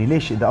محمد؟ يعني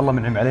ليش اذا الله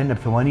منعم علينا ب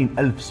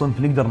 80,000 صنف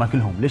نقدر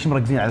ناكلهم، ليش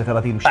مركزين على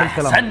 30؟ وش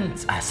الكلام؟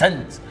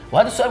 احسنت.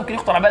 وهذا السؤال ممكن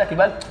يخطر على بالك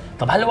البال.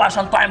 طب هل هو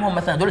عشان طعمهم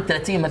مثلا هذول ال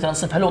 30 مثلا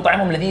صنف هل هو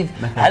طعمهم لذيذ؟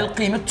 مثلاً. هل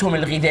قيمتهم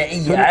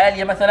الغذائيه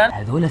عاليه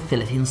مثلا؟ هذول ال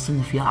 30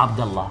 صنف يا عبد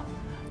الله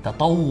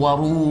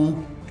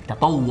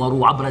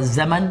تطوروا عبر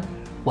الزمن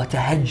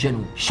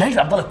وتهجنوا. شايف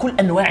عبد الله كل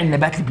انواع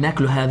النبات اللي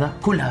بناكله هذا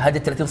كلها هذه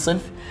 30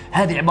 صنف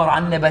هذه عباره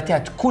عن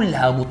نباتات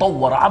كلها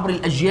مطوره عبر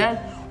الاجيال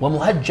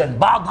ومهجن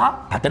بعضها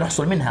حتى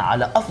نحصل منها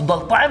على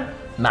افضل طعم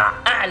مع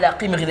اعلى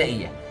قيمه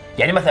غذائيه.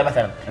 يعني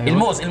مثلا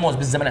أيوة. الموز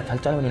بالزمانات، هل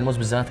تعلم ان الموز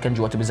بالزمانات كان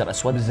جواته بذر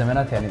اسود؟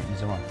 بالزمانات يعني من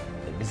زمان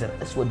بذر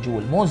اسود جوا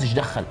الموز. ايش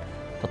دخل؟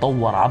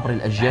 تطور عبر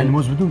الاجيال يعني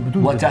الموز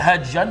بدون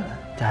وتهجن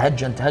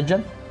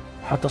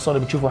حتى صار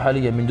بتشوفه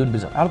حاليا من دون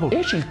بذر.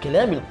 ايش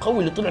الكلام القوي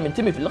اللي طلع من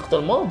تمي في اللقطه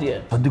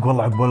الماضيه؟ صدق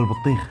والله عقبال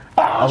البطيخ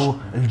او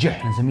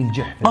الجح نسميه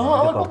الجح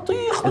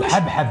البطيخ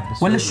الحبحب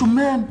ولا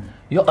الشمام.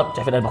 يا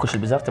بتعرف انا باكلش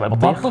البذر تبع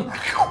البطيخ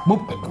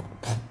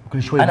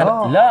كل شوي.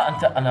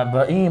 انا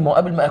بقيمه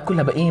قبل ما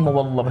اكلها بقيمه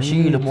والله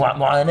بشيله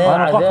معاناه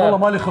انا والله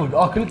مالي خلق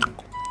اكل.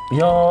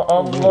 يا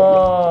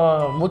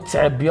الله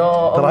متعب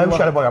يا الله. ترى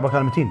مش على بالي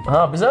كان متين.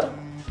 بذر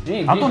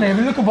اعطونا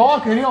يبي لكم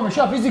فواكه اليوم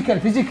اشياء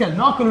فيزيكال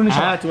ناكل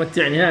ونشرب. هات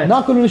متعني هات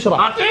ناكل ونشرب.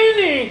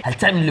 اعطيني. هل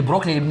تعلم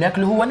البروكلي اللي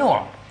بناكله هو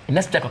نوع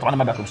الناس بتاكله طبعا انا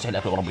ما باكله مستحيل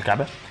اكله رب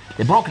الكعبه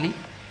البروكلي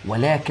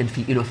ولكن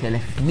في له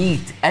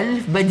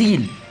 300,000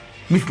 بديل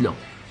مثله.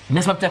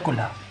 الناس ما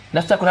بتاكلها،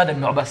 الناس بتاكل هذا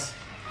النوع بس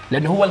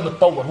لانه هو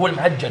المتطور هو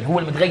المهجن هو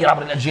المتغير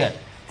عبر الاجيال.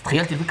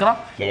 تخيلت الفكره؟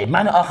 يعني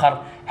بمعنى اخر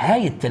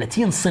هاي ال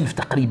 30 صنف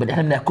تقريبا اللي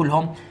احنا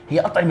بناكلهم هي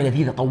اطعمه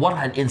لذيذه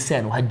طورها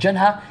الانسان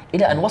وهجنها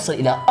الى ان وصل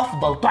الى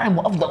افضل طعم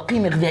وافضل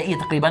قيمه غذائيه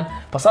تقريبا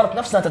فصارت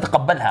نفسنا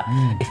تتقبلها.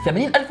 ال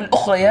 80,000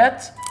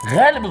 الاخريات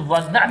غالب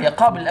الظن نعم هي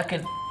قابل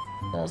للاكل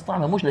بس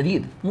طعمها مش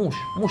لذيذ مش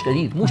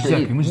لذيذ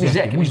مش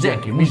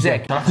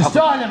زاكي.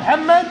 تستاهل يا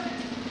محمد.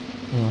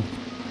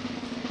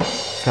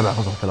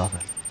 7.3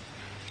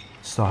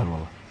 تستاهل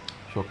والله.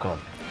 شكرا.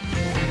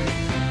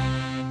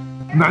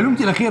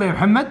 معلومتي الأخيرة يا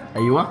محمد.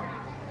 أيوة.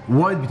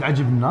 وايد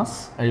بتعجب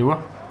الناس. أيوة.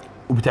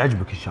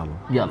 وبتعجبك إن شاء الله.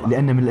 يلا.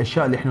 لأن من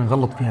الأشياء اللي إحنا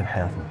نغلط فيها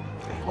بحياتنا.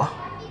 أيوة.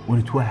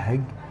 ونتوهق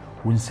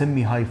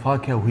ونسمي هاي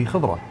فاكهة وهي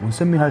خضرة،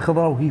 ونسمي هاي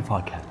خضرة وهي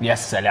فاكهة. يا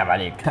سلام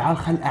عليك. تعال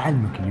خل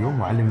أعلمك اليوم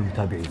وأعلم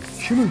المتابعين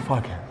شنو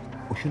الفاكهة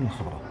وشنو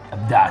الخضرة.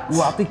 أبدعت.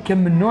 وأعطيك كم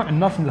من نوع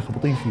الناس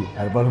ملخبطين فيه،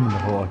 على بالهم إنه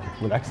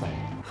فواكه والعكس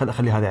صحيح.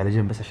 خلي هذه على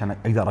جنب بس عشان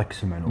اقدر اركز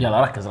في المعلومه.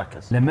 يلا ركز.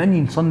 لما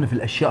اني نصنف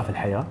الاشياء في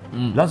الحياه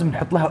لازم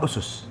نحط لها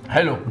اسس.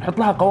 حلو. نحط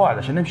لها قواعد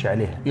عشان نمشي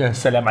عليها. يا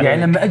سلام عليك.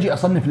 يعني لما اجي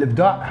اصنف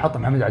الابداع احط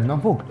محمد عدنان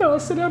فوق. يا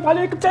سلام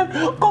عليك بتعرف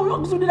قوي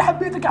اقسم انا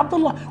حبيتك يا عبد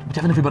الله.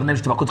 وبتعرف انه في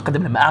برنامج تبع كرة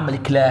القدم لما اعمل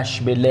كلاش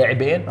بين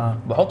لاعبين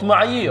بحط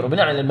معايير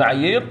وبناء على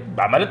المعايير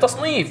بعمل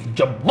التصنيف.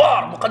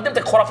 جبار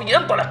مقدمتك خرافيه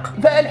انطلق.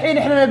 فالحين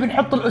احنا نبي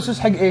نحط الاسس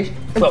حق ايش؟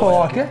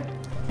 الفواكه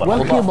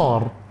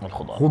والخضار.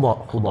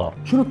 خضار.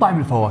 شنو طعم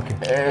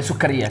الفواكه؟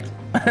 سكريات.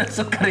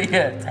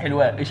 سكريات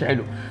حلوة. ايش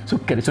حلو؟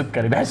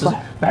 سكري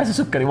بحس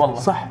سكري والله.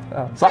 صح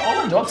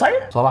والله الجواب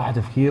صحيح. صراحه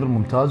تفكير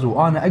ممتاز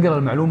وانا اقرا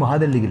المعلومه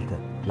هذا اللي قلته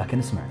لكن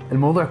اسمع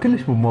الموضوع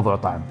كلش مو بموضوع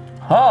طعم.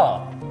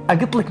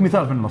 اقط لك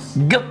مثال في النص.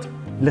 قط.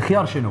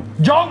 الخيار شنو؟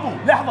 جاوبوا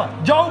لحظه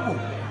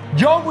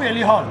جاوبوا يا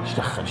ليهال. ايش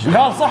دخل؟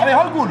 ليهال صح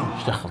ليهال قولوا.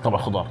 ايش دخل؟ طبعا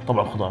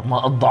خضار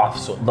ما اضعف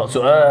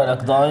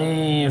سؤالك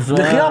ضعيف.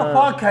 الخيار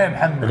فاكهه يا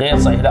محمد. غير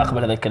صحيح لا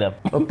اقبل هذا الكلام.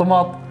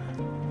 الطماط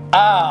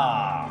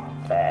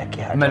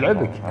فاكهه.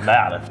 ملعبك. ما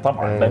اعرف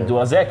طبعا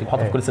بندوره زاكي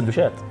بحطه في كل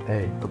السندويشات.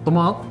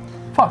 الطماط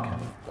فاكهه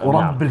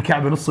ورب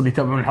الكعبه نص اللي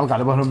يتابعون الحلقه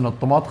على بالهم ان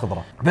الطماط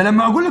خضره.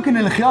 فلما اقول لك ان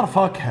الخيار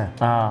فاكهه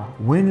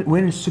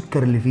وين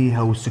السكر اللي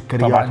فيها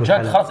والسكريات؟ طبعا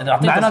جد خلاص اذا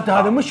معناته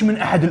هذا مش من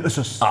احد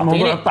الاسس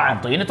موضوع الطعم.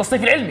 اعطيني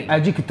التصنيف العلمي.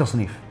 اجيك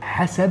التصنيف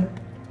حسب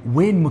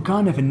وين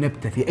مكانه في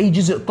النبته، في اي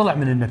جزء طلع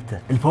من النبته.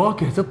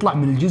 الفواكه تطلع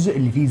من الجزء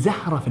اللي فيه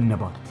زهره في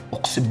النبات.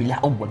 اقسم بالله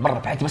اول مره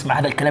بحياتي بسمع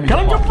هذا الكلام.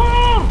 كلام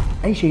جبار.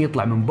 اي شيء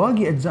يطلع من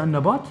باقي اجزاء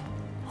النبات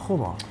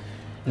خضار.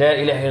 لا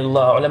اله الا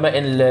الله. علماء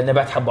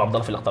النبات حبوا عبد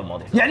الله في اللقطه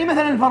الماضيه. يعني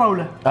مثلا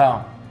الفراوله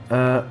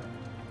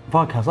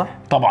فاكهه صح؟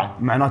 طبعا.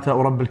 معناته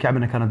ورب الكعبه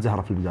انها كانت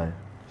زهره في البدايه.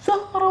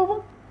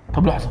 زهره.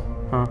 طب لحظه.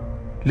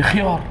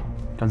 الخيار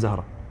كان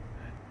زهره.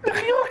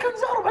 الخيار كان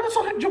زهره بعدين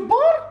صار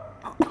جبار.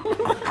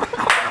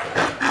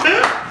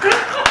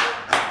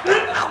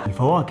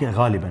 الفواكه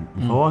غالبا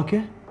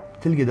الفواكه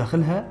تلقى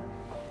داخلها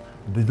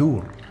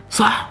بذور.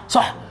 صح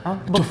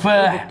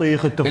تفاح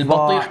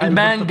البطيخ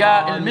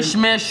المانجا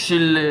المشمش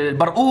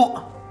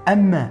البرقوق.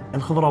 اما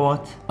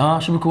الخضروات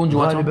شو بيكون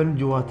جواتها؟ غالبا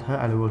جواتها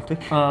على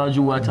قولتك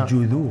جواتها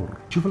جذور.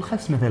 شوف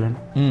الخس مثلا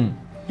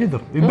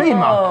جذر يبين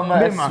معك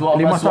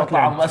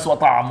ما اسوء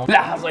طعمه.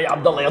 لحظه يا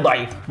عبد الله يا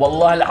ضعيف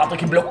والله لا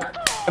اعطيك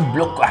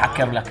بلوك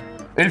واحكر لك.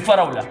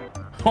 الفراوله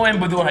وين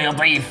بذورها يا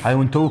ضعيف؟ هاي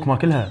وانت توك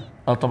ماكلها.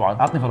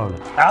 طبعا. عطني فراوله.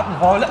 عطني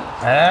فراوله.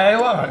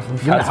 ايوه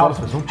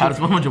حارس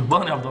مرمى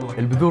جبار يا عبد الله.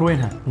 البذور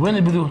وينها؟ وين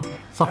البذور؟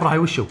 صفرة هاي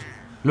وشو؟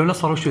 لون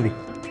الاصفر وشو ذي؟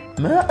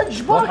 ما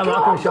اجبرك يا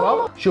معكم عبد الشباب؟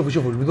 الله.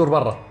 شوفوا البذور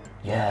برا.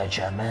 يا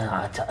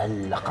جماعه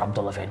تألق عبد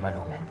الله في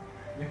المعلومه.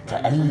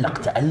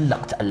 تألقت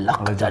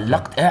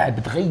قاعد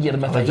بتغير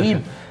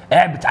مفاهيم،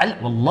 قاعد بتعلم،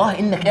 والله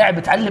انك قاعد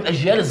بتعلم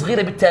اجيال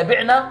صغيره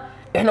بتتابعنا.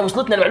 احنا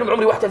وصلتنا المعلومه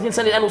عمري 31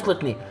 سنه الان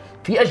وصلتني.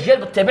 في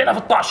اجيال بتتابعنا في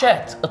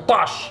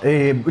الطعش.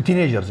 ايه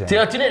تينيجرز يعني.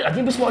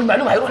 قاعدين بيسمعوا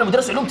المعلومه، هيروحوا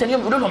مدرسه علوم ثاني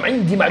يوم يقولوا لهم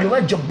عندي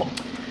معلومات جبار.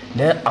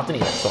 لا اعطيني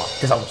اياها بسرعه.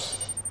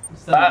 9:30.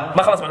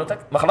 ما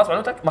خلص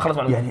معلومتك.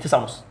 يعني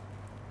 9:30.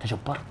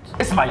 تجبرت.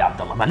 اسمع يا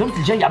عبد الله، معلومه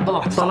الجاي يا عبد الله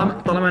رح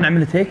طالما انا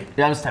عملت هيك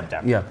يا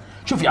مستمتع. يلا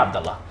شوف يا عبد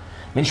الله،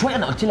 من شوي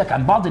انا قلت لك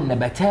عن بعض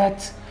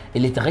النباتات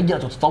اللي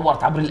تغيرت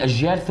وتطورت عبر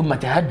الاجيال ثم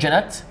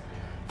تهجنت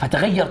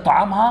فتغير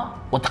طعامها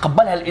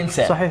وتقبلها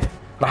الانسان. صحيح.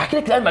 راح احكي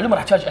لك الان معلومه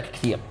راح تفاجئك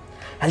كثير.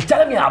 هل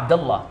تعلم يا عبد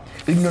الله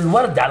انه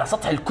الورد على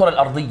سطح الكره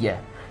الارضيه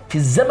في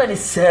الزمن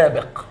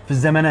السابق، في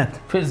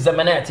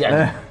الزمانات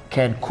يعني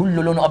كان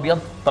كله لونه ابيض؟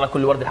 طلع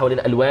كل ورد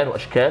حوالينا الوان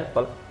واشكال،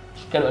 طلع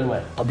اشكال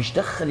والوان. طب ايش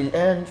دخل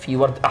الان في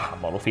ورد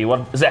احمر وفي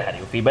ورد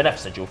زهري وفي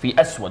بنفسجي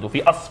وفي اسود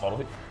وفي اصفر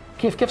وفي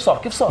كيف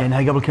صار؟ يعني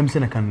هاي قبل كم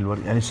سنه كان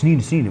الورد؟ يعني سنين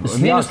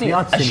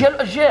اجيال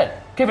واجيال.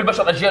 كيف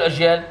البشر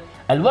اجيال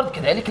الورد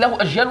كذلك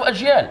له اجيال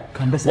واجيال.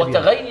 كان بس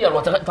وتغير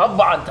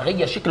طبعا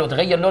تغير شكله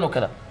وتغير لونه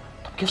وكذا.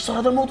 طب كيف صار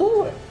هذا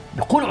الموضوع؟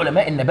 بيقول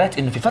علماء النبات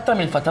انه في فتره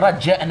من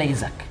الفترات جاء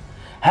نيزك.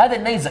 هذا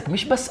النيزك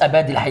مش بس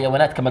اباد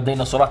الحيوانات كما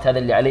الديناصورات هذا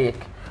اللي عليك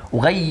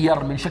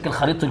وغير من شكل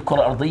خريطه الكره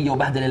الارضيه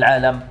وبهدل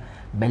العالم،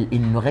 بل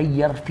انه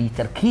غير في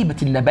تركيبه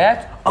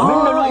النبات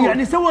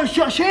يعني سوى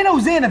شينه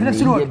وزينه في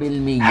نفس الوقت.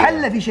 100%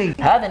 حل في شيء.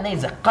 هذا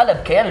النيزك قلب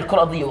كيان الكره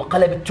الارضيه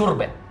وقلب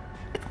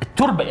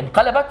التربه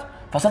انقلبت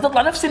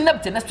فستطلع نفس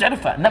النبته الناس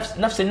بتعرفها،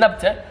 نفس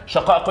النبته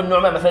شقائق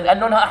النعمان مثلا لان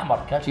لونها احمر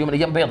كانت في يوم من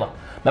الايام بيضة.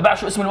 ما بعرف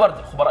شو اسم الورد،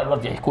 خبراء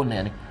الورد يحكوا لنا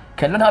يعني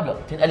كان لونها ابيض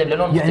تنقلب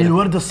للون مختلف. يعني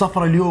الورد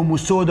الصفراء اليوم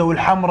والسوداء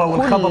والحمراء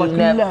والخضراء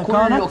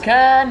كله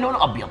كان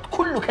لونه ابيض،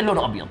 كله كان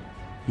لونه ابيض.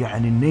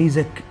 يعني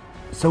النيزك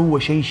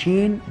سوى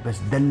شيء بس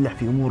دلع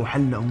في اموره،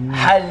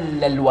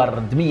 حل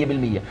الورد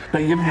 100%.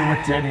 طيبني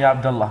ومتعني يا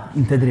عبد الله.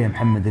 انت تدري يا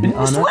محمد اني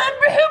النسوان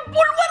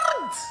بيحبوا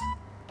الورد.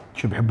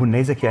 شو بيحبوا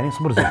النيزك يعني؟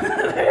 صبر زين.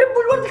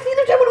 بيحبوا الورد كثير.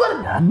 بيحبوا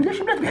الورد يا عمي،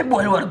 ليش البنات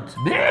بيحبوا الورد؟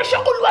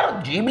 بيعشقوا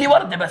الورد. جيب لي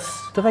ورده بس.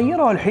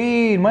 تغيروا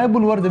الحين، ما يبوا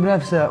الورد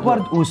بنفسه،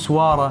 ورد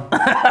وسواره،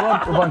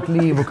 ورد وبانك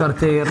ليف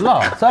وكارتير،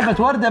 لا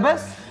سالفه ورده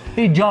بس.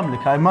 هي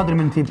جاملك هاي، ما ادري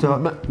من انت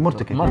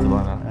مرتكب. ما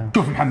تبغى.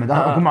 شوف محمد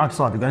انا اكون معك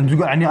صادق، انت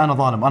تقول عني انا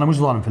ظالم، انا مش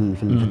ظالم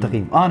في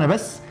التقييم، انا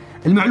بس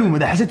المعلومه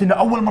اذا حسيت انه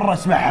اول مره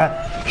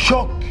اسمعها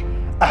شوك،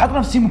 احط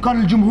نفسي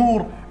مكان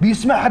الجمهور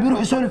بيسمعها بيروح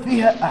يسولف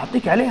فيها،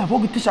 اعطيك عليها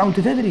فوق ال9 وانت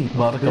تدري.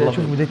 بارك الله.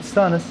 شوف بديت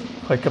تستانس.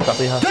 كم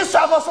تعطيها؟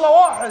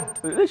 9.1.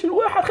 ليش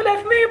الواحد؟ خليها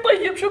 2.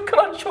 طيب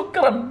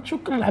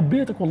شكرا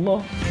حبيتك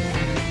والله.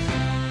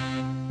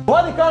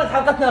 وهذه كانت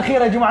حلقتنا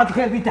الاخيره يا جماعه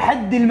الخير في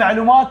تحدي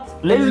المعلومات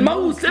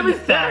للموسم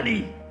الثاني.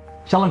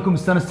 ان شاء الله انكم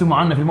استانستوا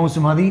معنا في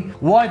الموسم هذه.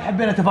 وايد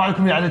حبينا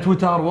تفاعلكم اللي على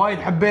تويتر، وايد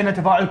حبينا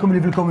تفاعلكم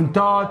اللي في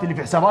الكومنتات، اللي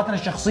في حساباتنا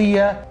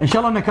الشخصيه. ان شاء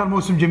الله انه كان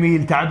موسم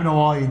جميل، تعبنا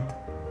وايد،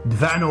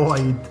 دفعنا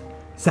وايد،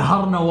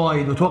 سهرنا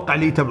وايد، واتوقع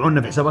اللي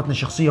يتابعونا في حساباتنا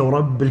الشخصيه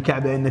ورب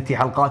الكعبه ان في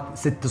حلقات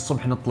 6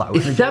 الصبح نطلع.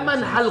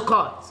 الثمان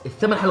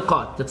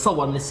حلقات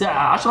تتصور من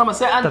الساعه 10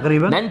 مساء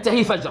تقريبا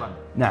ننتهي فجرا.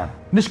 نعم.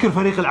 نشكر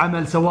فريق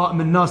العمل سواء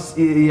من ناس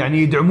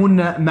يعني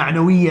يدعمونا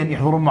معنويا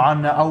يحضرون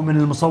معنا، او من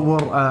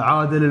المصور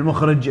عادل،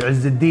 المخرج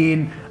عز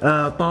الدين،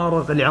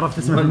 طارق اللي عرفت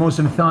اسمه في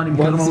الموسم الثاني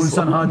يمكن هو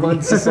انسان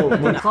هادي،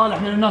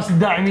 صالح من الناس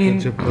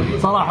الداعمين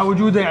صراحه،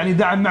 وجوده يعني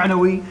دعم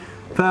معنوي.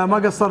 فما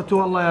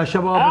قصرتوا والله يا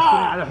شباب،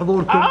 مشكورين على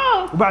حضوركم.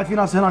 وبعد في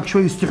ناس هناك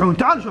شوي يستحون.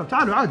 تعالوا شباب،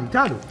 تعالوا عادي،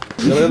 تعالوا.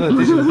 يلا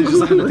نتيجة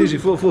صح، نتيجة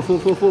فوق.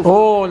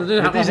 اوه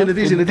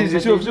نتيجة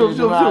شوف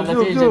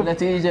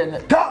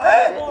نتيجة.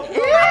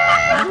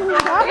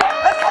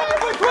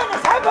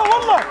 اسحبها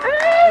والله.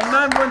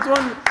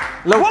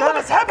 9.1 والله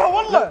بسحبها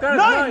والله.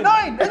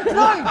 9 انت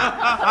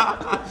 9.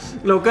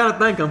 لو كانت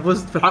 9 كان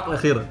فزت في الحلقة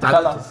الأخيرة.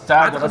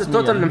 تعادل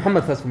التوتال اللي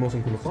محمد فاز في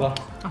الموسم كله صح؟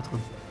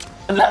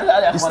 لا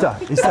يا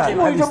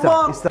اخوان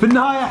يستاهل. في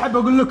النهايه احب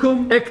اقول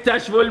لكم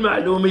اكتشفوا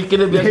المعلومه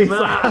الكذب يا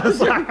جماعه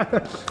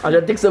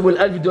عشان تكسبوا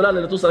 $1000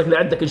 اللي توصلك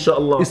لعندك ان شاء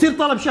الله. يصير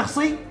طلب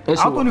شخصي،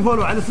 اعطوني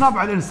فولو على السناب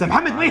وعلى الانستا.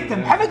 محمد ما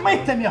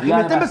يهتم يا اخي،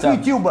 مهتم بس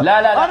يوتيوبر.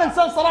 لا انا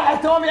انسان صراحه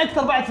اهتمامي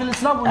اكثر بعد في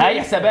السناب.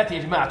 هاي حساباتي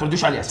يا جماعه،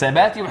 تردوش علي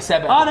حساباتي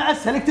وحساباتي. انا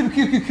اسهل، اكتب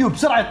كيو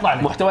بسرعه يطلع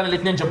لي. محتوانا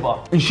الاثنين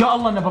جبار. ان شاء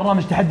الله ان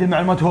برنامج تحدي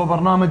المعلومات هو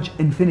برنامج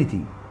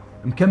انفينيتي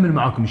مكمل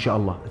معاكم ان شاء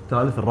الله،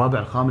 الثالث الرابع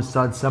الخامس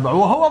السادس السابع،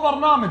 وهو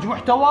برنامج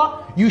محتوى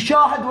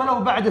يشاهد ولو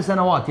بعد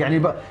سنوات.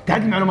 يعني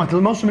تحدي المعلومات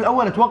الموسم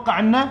الاول اتوقع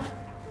انه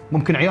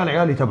ممكن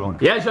عيال يتابعونه.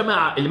 يا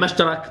جماعه اللي ما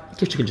اشترك،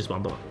 كيف شكل جسمه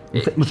عبد الله؟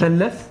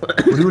 مثلث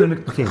ولوله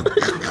نقطتين.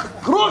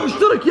 روح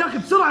اشترك يا اخي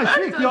بسرعه، ايش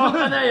فيك يا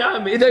اخي؟ انا يا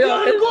عمي اذا يا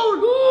اخي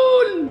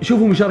قول.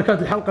 شوفوا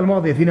مشاركات الحلقه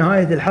الماضيه في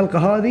نهايه الحلقه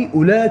هذه،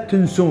 ولا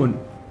تنسون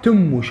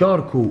تموا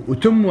شاركوا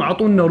وتموا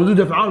اعطونا ردود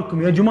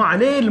افعالكم يا جماعه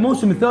ليه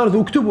الموسم الثالث،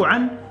 واكتبوا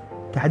عن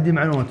تحدي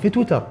المعلومات في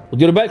تويتر.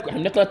 وديروا بالكم احنا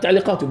بنقرا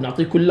التعليقات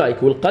وبنعطيكم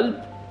اللايك والقلب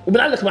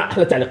وبنعلق مع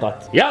احلى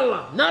تعليقات. يلا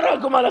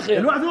نراكم على خير.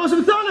 الواحد الموسم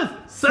الثالث.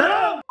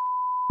 سلام.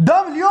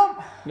 دام اليوم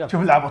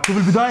شوف العبط، شوف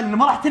البدايه اللي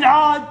ما راح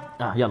تنعاد.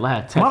 يلا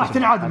هات ما راح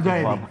تنعاد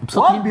البدايه دي.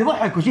 واب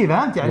بيضحك وشي،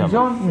 فهمت يعني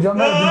شلون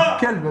مجامله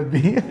الكلب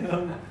ذي.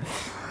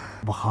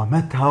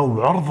 ضخامتها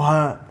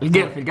وعرضها.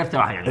 القرف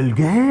تبعها يعني.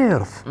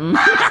 القرف.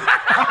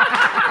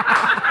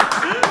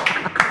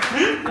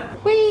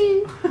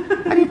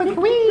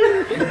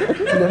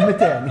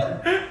 متى يعني؟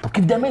 طب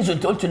كيف دامج؟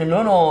 انت قلت انه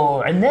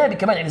لونه عنابي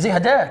كمان يعني زي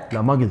هداك.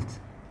 لا ما قلت.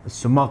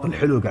 السماق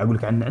الحلو قاعد اقول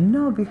لك عنه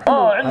عنابي.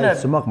 عنابي.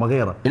 السماق ما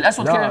غيره.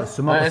 الاسود كيف؟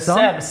 السماق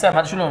السام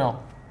هذا شو لونه؟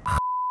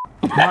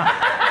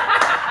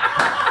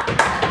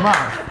 ما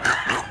اعرف.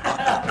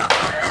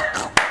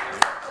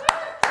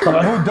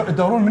 طبعا هو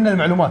يدورون مني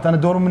المعلومات، انا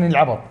يدورون مني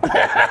العبط.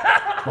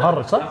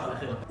 مهرج صح؟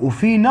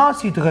 وفي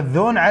ناس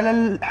يتغذون على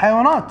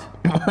الحيوانات.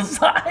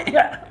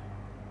 صحيح.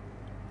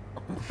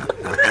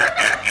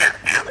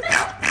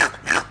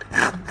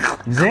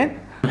 زين؟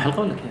 الحلقة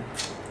ولا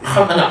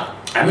كيف؟ انا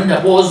عملنا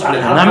بوز على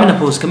الحلقة. ما عملنا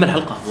بوز، كمل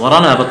الحلقة،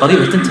 ورانا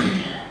بطارية بتنتهي.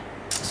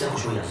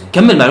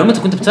 كمل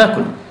معلومتك وانت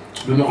بتاكل.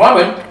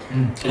 بالمقابل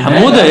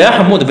حمودة يا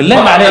حمودة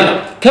بالله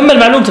عليك، كمل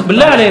معلومتك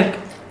بالله عليك.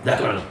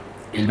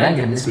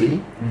 المانجا بالنسبة لي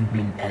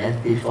من ألذ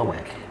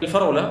الفواكه.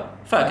 الفراولة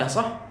فاكهة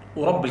صح؟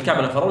 ورب الكعبة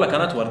الفراولة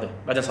كانت وردة،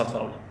 بعدين صارت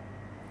فراولة.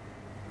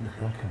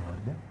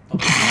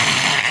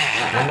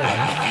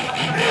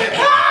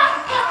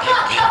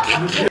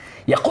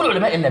 يقول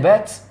علماء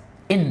النبات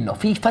انه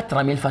في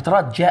فترة من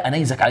الفترات جاء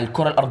نيزك على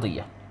الكرة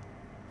الأرضية.